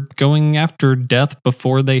where they're going after death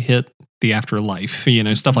before they hit the afterlife,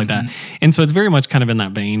 stuff like that. And so it's very much kind of in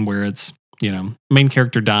that vein where it's, main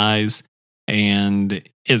character dies and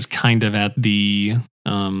is kind of at the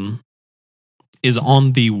is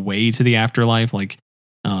on the way to the afterlife, like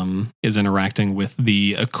is interacting with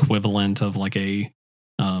the equivalent of like a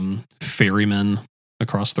ferryman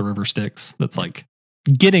across the river Styx that's like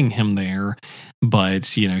getting him there, but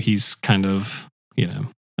he's kind of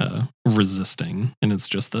resisting, and it's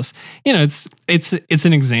just this, it's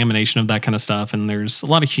an examination of that kind of stuff, and there's a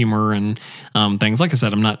lot of humor and things. Like I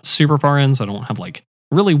said, I'm not super far in, so I don't have like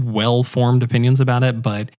really well-formed opinions about it,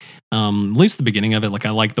 but at least the beginning of it, like I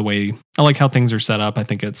like how things are set up. I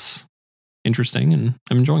think it's interesting, and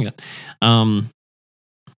I'm enjoying it.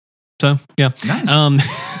 So yeah, nice.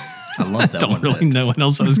 I love that. Don't really know what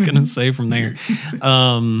else I was going to say from there.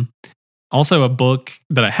 Also, a book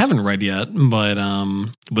that I haven't read yet, but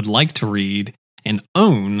would like to read and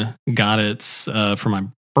own. Got it for my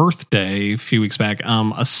birthday a few weeks back.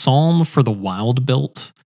 A Psalm for the Wild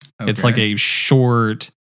Built. Okay. It's like a short.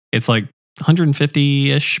 It's like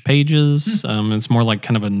 150-ish pages. It's more like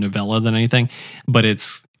kind of a novella than anything, but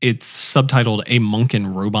it's subtitled A Monk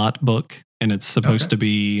and Robot Book, and it's supposed to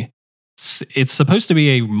be. It's supposed to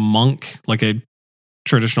be a monk, like a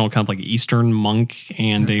traditional kind of like Eastern monk,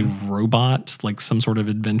 and a robot, like some sort of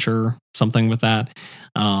adventure, something with that.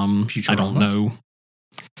 I don't know.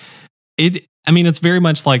 It's very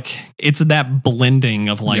much like it's that blending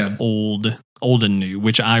of like old and new,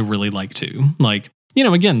 which I really like too. Like,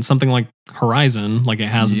 again, something like Horizon, like it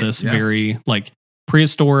has this very like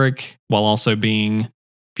prehistoric while also being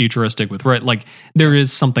futuristic with like there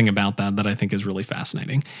is something about that I think is really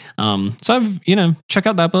fascinating. So I've check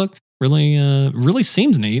out that book. Really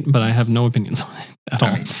seems neat, but I have no opinions on it at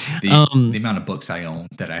all. The amount of books I own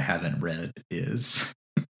that I haven't read is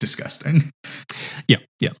disgusting. Yeah,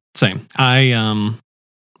 same. I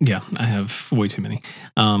have way too many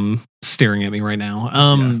staring at me right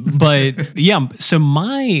now. But yeah, so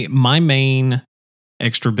my main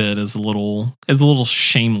extra bit is a little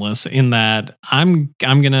shameless in that I'm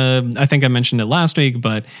gonna, I think I mentioned it last week,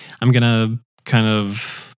 but I'm gonna kind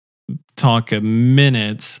of talk a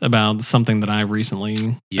minute about something that I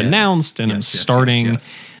recently announced and I'm starting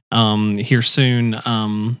here soon.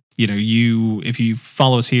 If you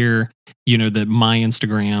follow us here, that my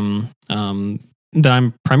Instagram, that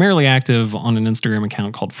I'm primarily active on an Instagram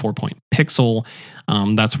account called 4Point Pixel.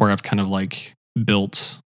 That's where I've kind of like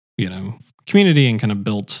built, community and kind of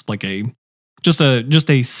built like just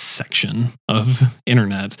a section of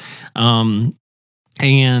internet.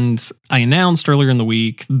 And I announced earlier in the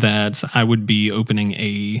week that I would be opening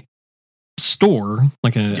a store,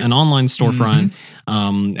 like an online storefront,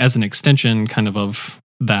 as an extension kind of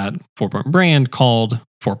that 4 Point brand called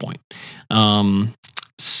 4 Point.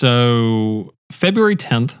 So February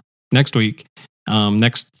 10th, next week,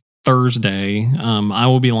 next Thursday, I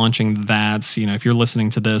will be launching that. You know, if you're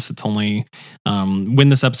listening to this, it's only when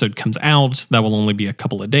this episode comes out, that will only be a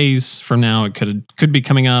couple of days from now. It could be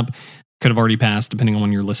coming up, could have already passed, depending on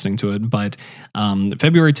when you're listening to it. But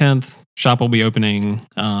February 10th, shop will be opening.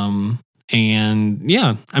 And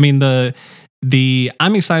yeah, I mean,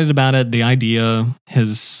 I'm excited about it. The idea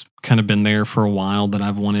has kind of been there for a while that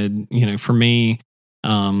I've wanted, you know, for me,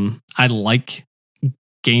 I like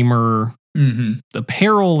gamer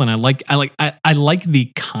apparel, and I like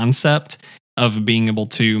the concept of being able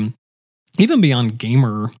to, even beyond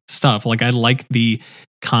gamer stuff, like I like the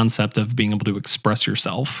concept of being able to express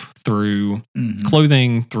yourself through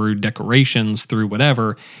clothing, through decorations, through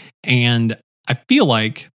whatever. And I feel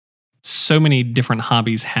like so many different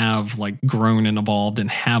hobbies have like grown and evolved and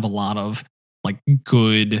have a lot of like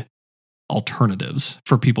good alternatives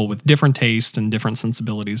for people with different tastes and different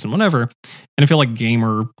sensibilities and whatever. And I feel like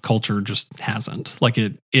gamer culture just hasn't. Like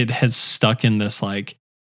it has stuck in this, like,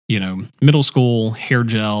 you know, middle school hair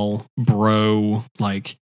gel bro,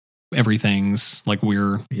 like everything's like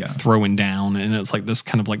we're throwing down, and it's like this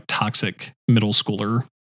kind of like toxic middle schooler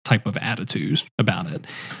type of attitude about it.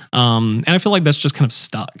 And I feel like that's just kind of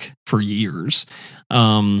stuck for years.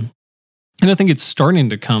 And I think it's starting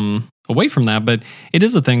to come away from that, but it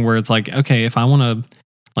is a thing where it's like, okay, if I want to,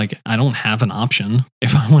 like, I don't have an option.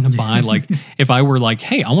 If I want to buy, like, if I were like,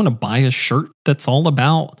 hey, I want to buy a shirt that's all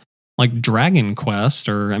about like Dragon Quest,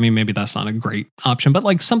 or I mean, maybe that's not a great option, but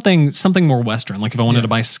like something more Western. Like if I wanted to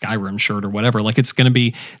buy a Skyrim shirt or whatever, like it's not going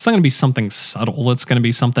to be something subtle. It's going to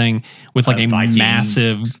be something with like a Viking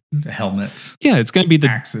massive helmet. Yeah, it's going to be the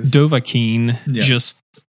axes. Dovahkiin just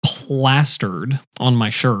plastered on my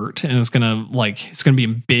shirt, and it's gonna be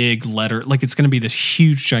in big letter, like it's gonna be this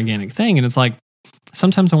huge gigantic thing. And it's like,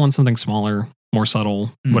 sometimes I want something smaller, more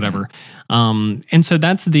subtle, whatever. And so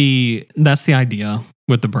that's the idea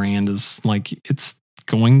with the brand, is like it's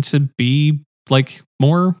going to be like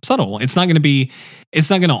more subtle. It's not going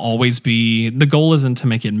to always be, the goal isn't to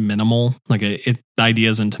make it minimal. Like the idea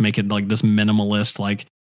isn't to make it like this minimalist, like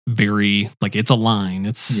very, like it's a line,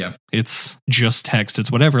 it's just text,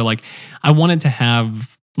 it's whatever. Like I wanted to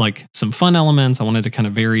have like some fun elements. I wanted to kind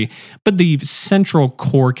of vary, but the central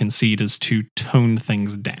core conceit is to tone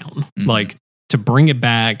things down, like to bring it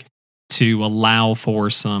back, to allow for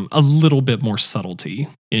a little bit more subtlety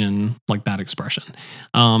in like that expression.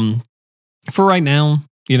 For right now,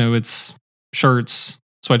 you know, it's shirts,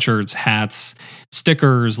 sweatshirts, hats,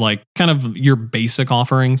 stickers, like kind of your basic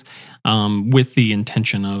offerings, with the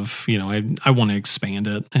intention of, you know, I want to expand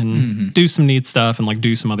it and do some neat stuff and like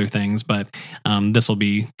do some other things, but this will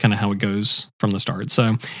be kind of how it goes from the start.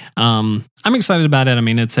 So I'm excited about it. I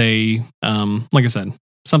mean, it's like I said,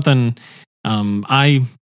 something I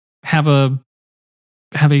have a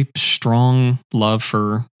strong love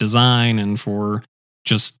for design and for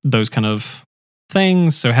just those kind of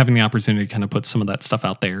things. So having the opportunity to kind of put some of that stuff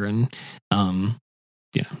out there and,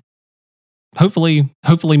 hopefully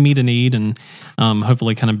meet a need, and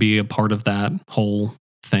hopefully kind of be a part of that whole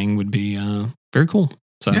thing would be very cool.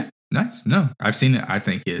 So yeah, nice. No, I've seen it. I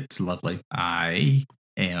think it's lovely. I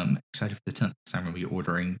am excited for the 10th. I'm going to be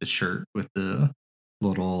ordering the shirt with the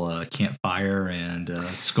little campfire and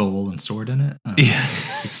skull and sword in it.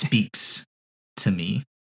 It speaks to me.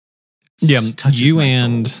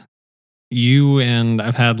 You and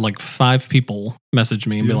I've had like 5 people message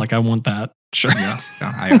me and be like, I want that shirt. Yeah,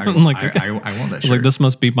 I want that shirt. Like, this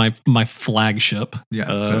must be my flagship.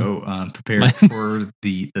 Yeah, so prepare for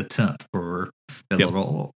the 10th for that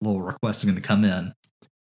little request is going to come in.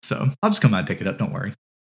 So I'll just come by and pick it up. Don't worry.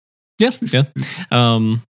 Yeah.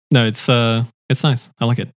 No, it's nice. I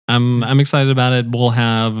like it. I'm excited about it. We'll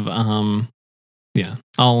have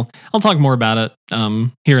I'll talk more about it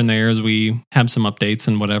here and there as we have some updates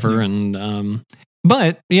and whatever. And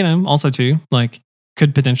but you know, also too, like,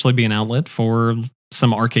 could potentially be an outlet for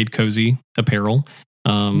some arcade cozy apparel.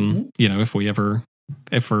 You know, if we ever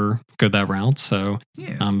go that route. So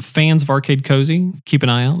fans of arcade cozy, keep an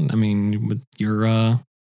eye out. I mean, with your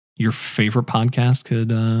favorite podcast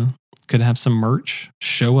could have some merch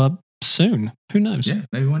show up soon. Who knows? Yeah,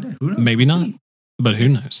 maybe one day. Who knows? Maybe not. But who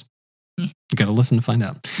knows? You got to listen to find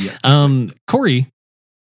out. Yeah. Corey,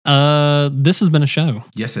 this has been a show.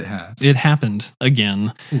 Yes, it has. It happened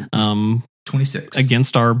again. 26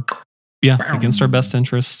 against our best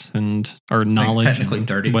interests and our knowledge. Technically and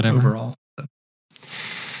 30 whatever. overall. So.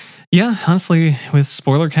 Yeah, honestly, with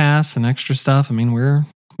spoiler casts and extra stuff, I mean, we're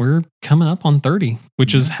we're coming up on 30,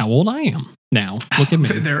 which is how old I am now. Look at me.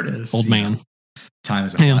 There it is. Old man. Time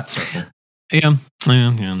is a flat circle. Yeah.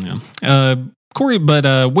 Corey,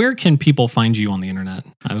 but where can people find you on the internet?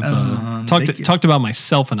 I've talked about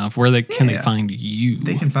myself enough. Where can they find you?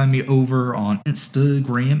 They can find me over on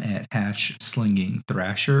Instagram at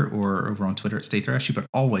 #slingingthrasher or over on Twitter at StayThrashy. But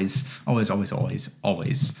always,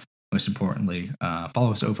 most importantly,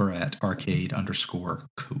 follow us over at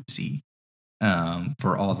arcade_cozy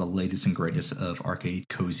for all the latest and greatest of Arcade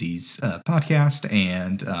Cozy's podcast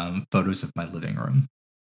and photos of my living room.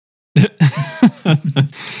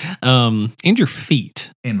 And your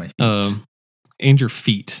feet. And my feet. And your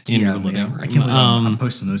feet in your living room. I can't believe I'm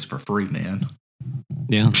posting those for free, man.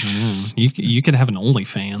 Yeah, you could have an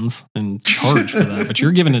OnlyFans and charge for that, but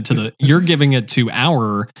you're giving it to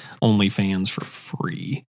our OnlyFans for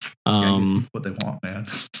free. What they want, man.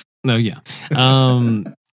 No, yeah.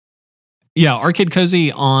 Yeah, Arcade Cozy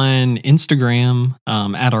on Instagram,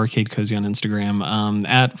 at Arcade Cozy on Instagram,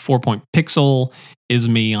 at 4.pixel is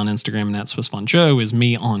me on Instagram, and at SwissFun Joe is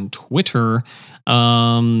me on Twitter.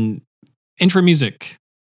 Intro music,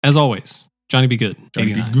 as always, Johnny Be Good.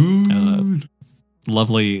 Johnny Be Good.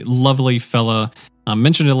 Lovely fella. I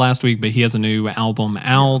mentioned it last week, but he has a new album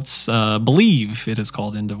out. Believe it is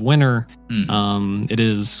called End of Winter. It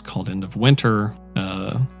is called End of Winter,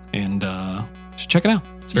 and just check it out.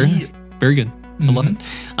 It's very nice. Very good. I love it.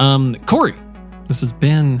 Corey, this has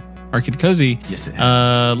been Arcade Cozy. Yes, it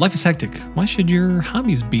has. Life is hectic. Why should your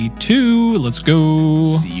hobbies be too? Let's go.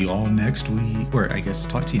 See you all next week. Or I guess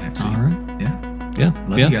talk to you next week. All right. Yeah.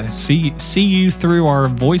 Love you guys. See you through our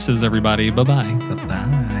voices, everybody. Bye-bye.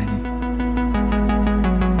 Bye-bye.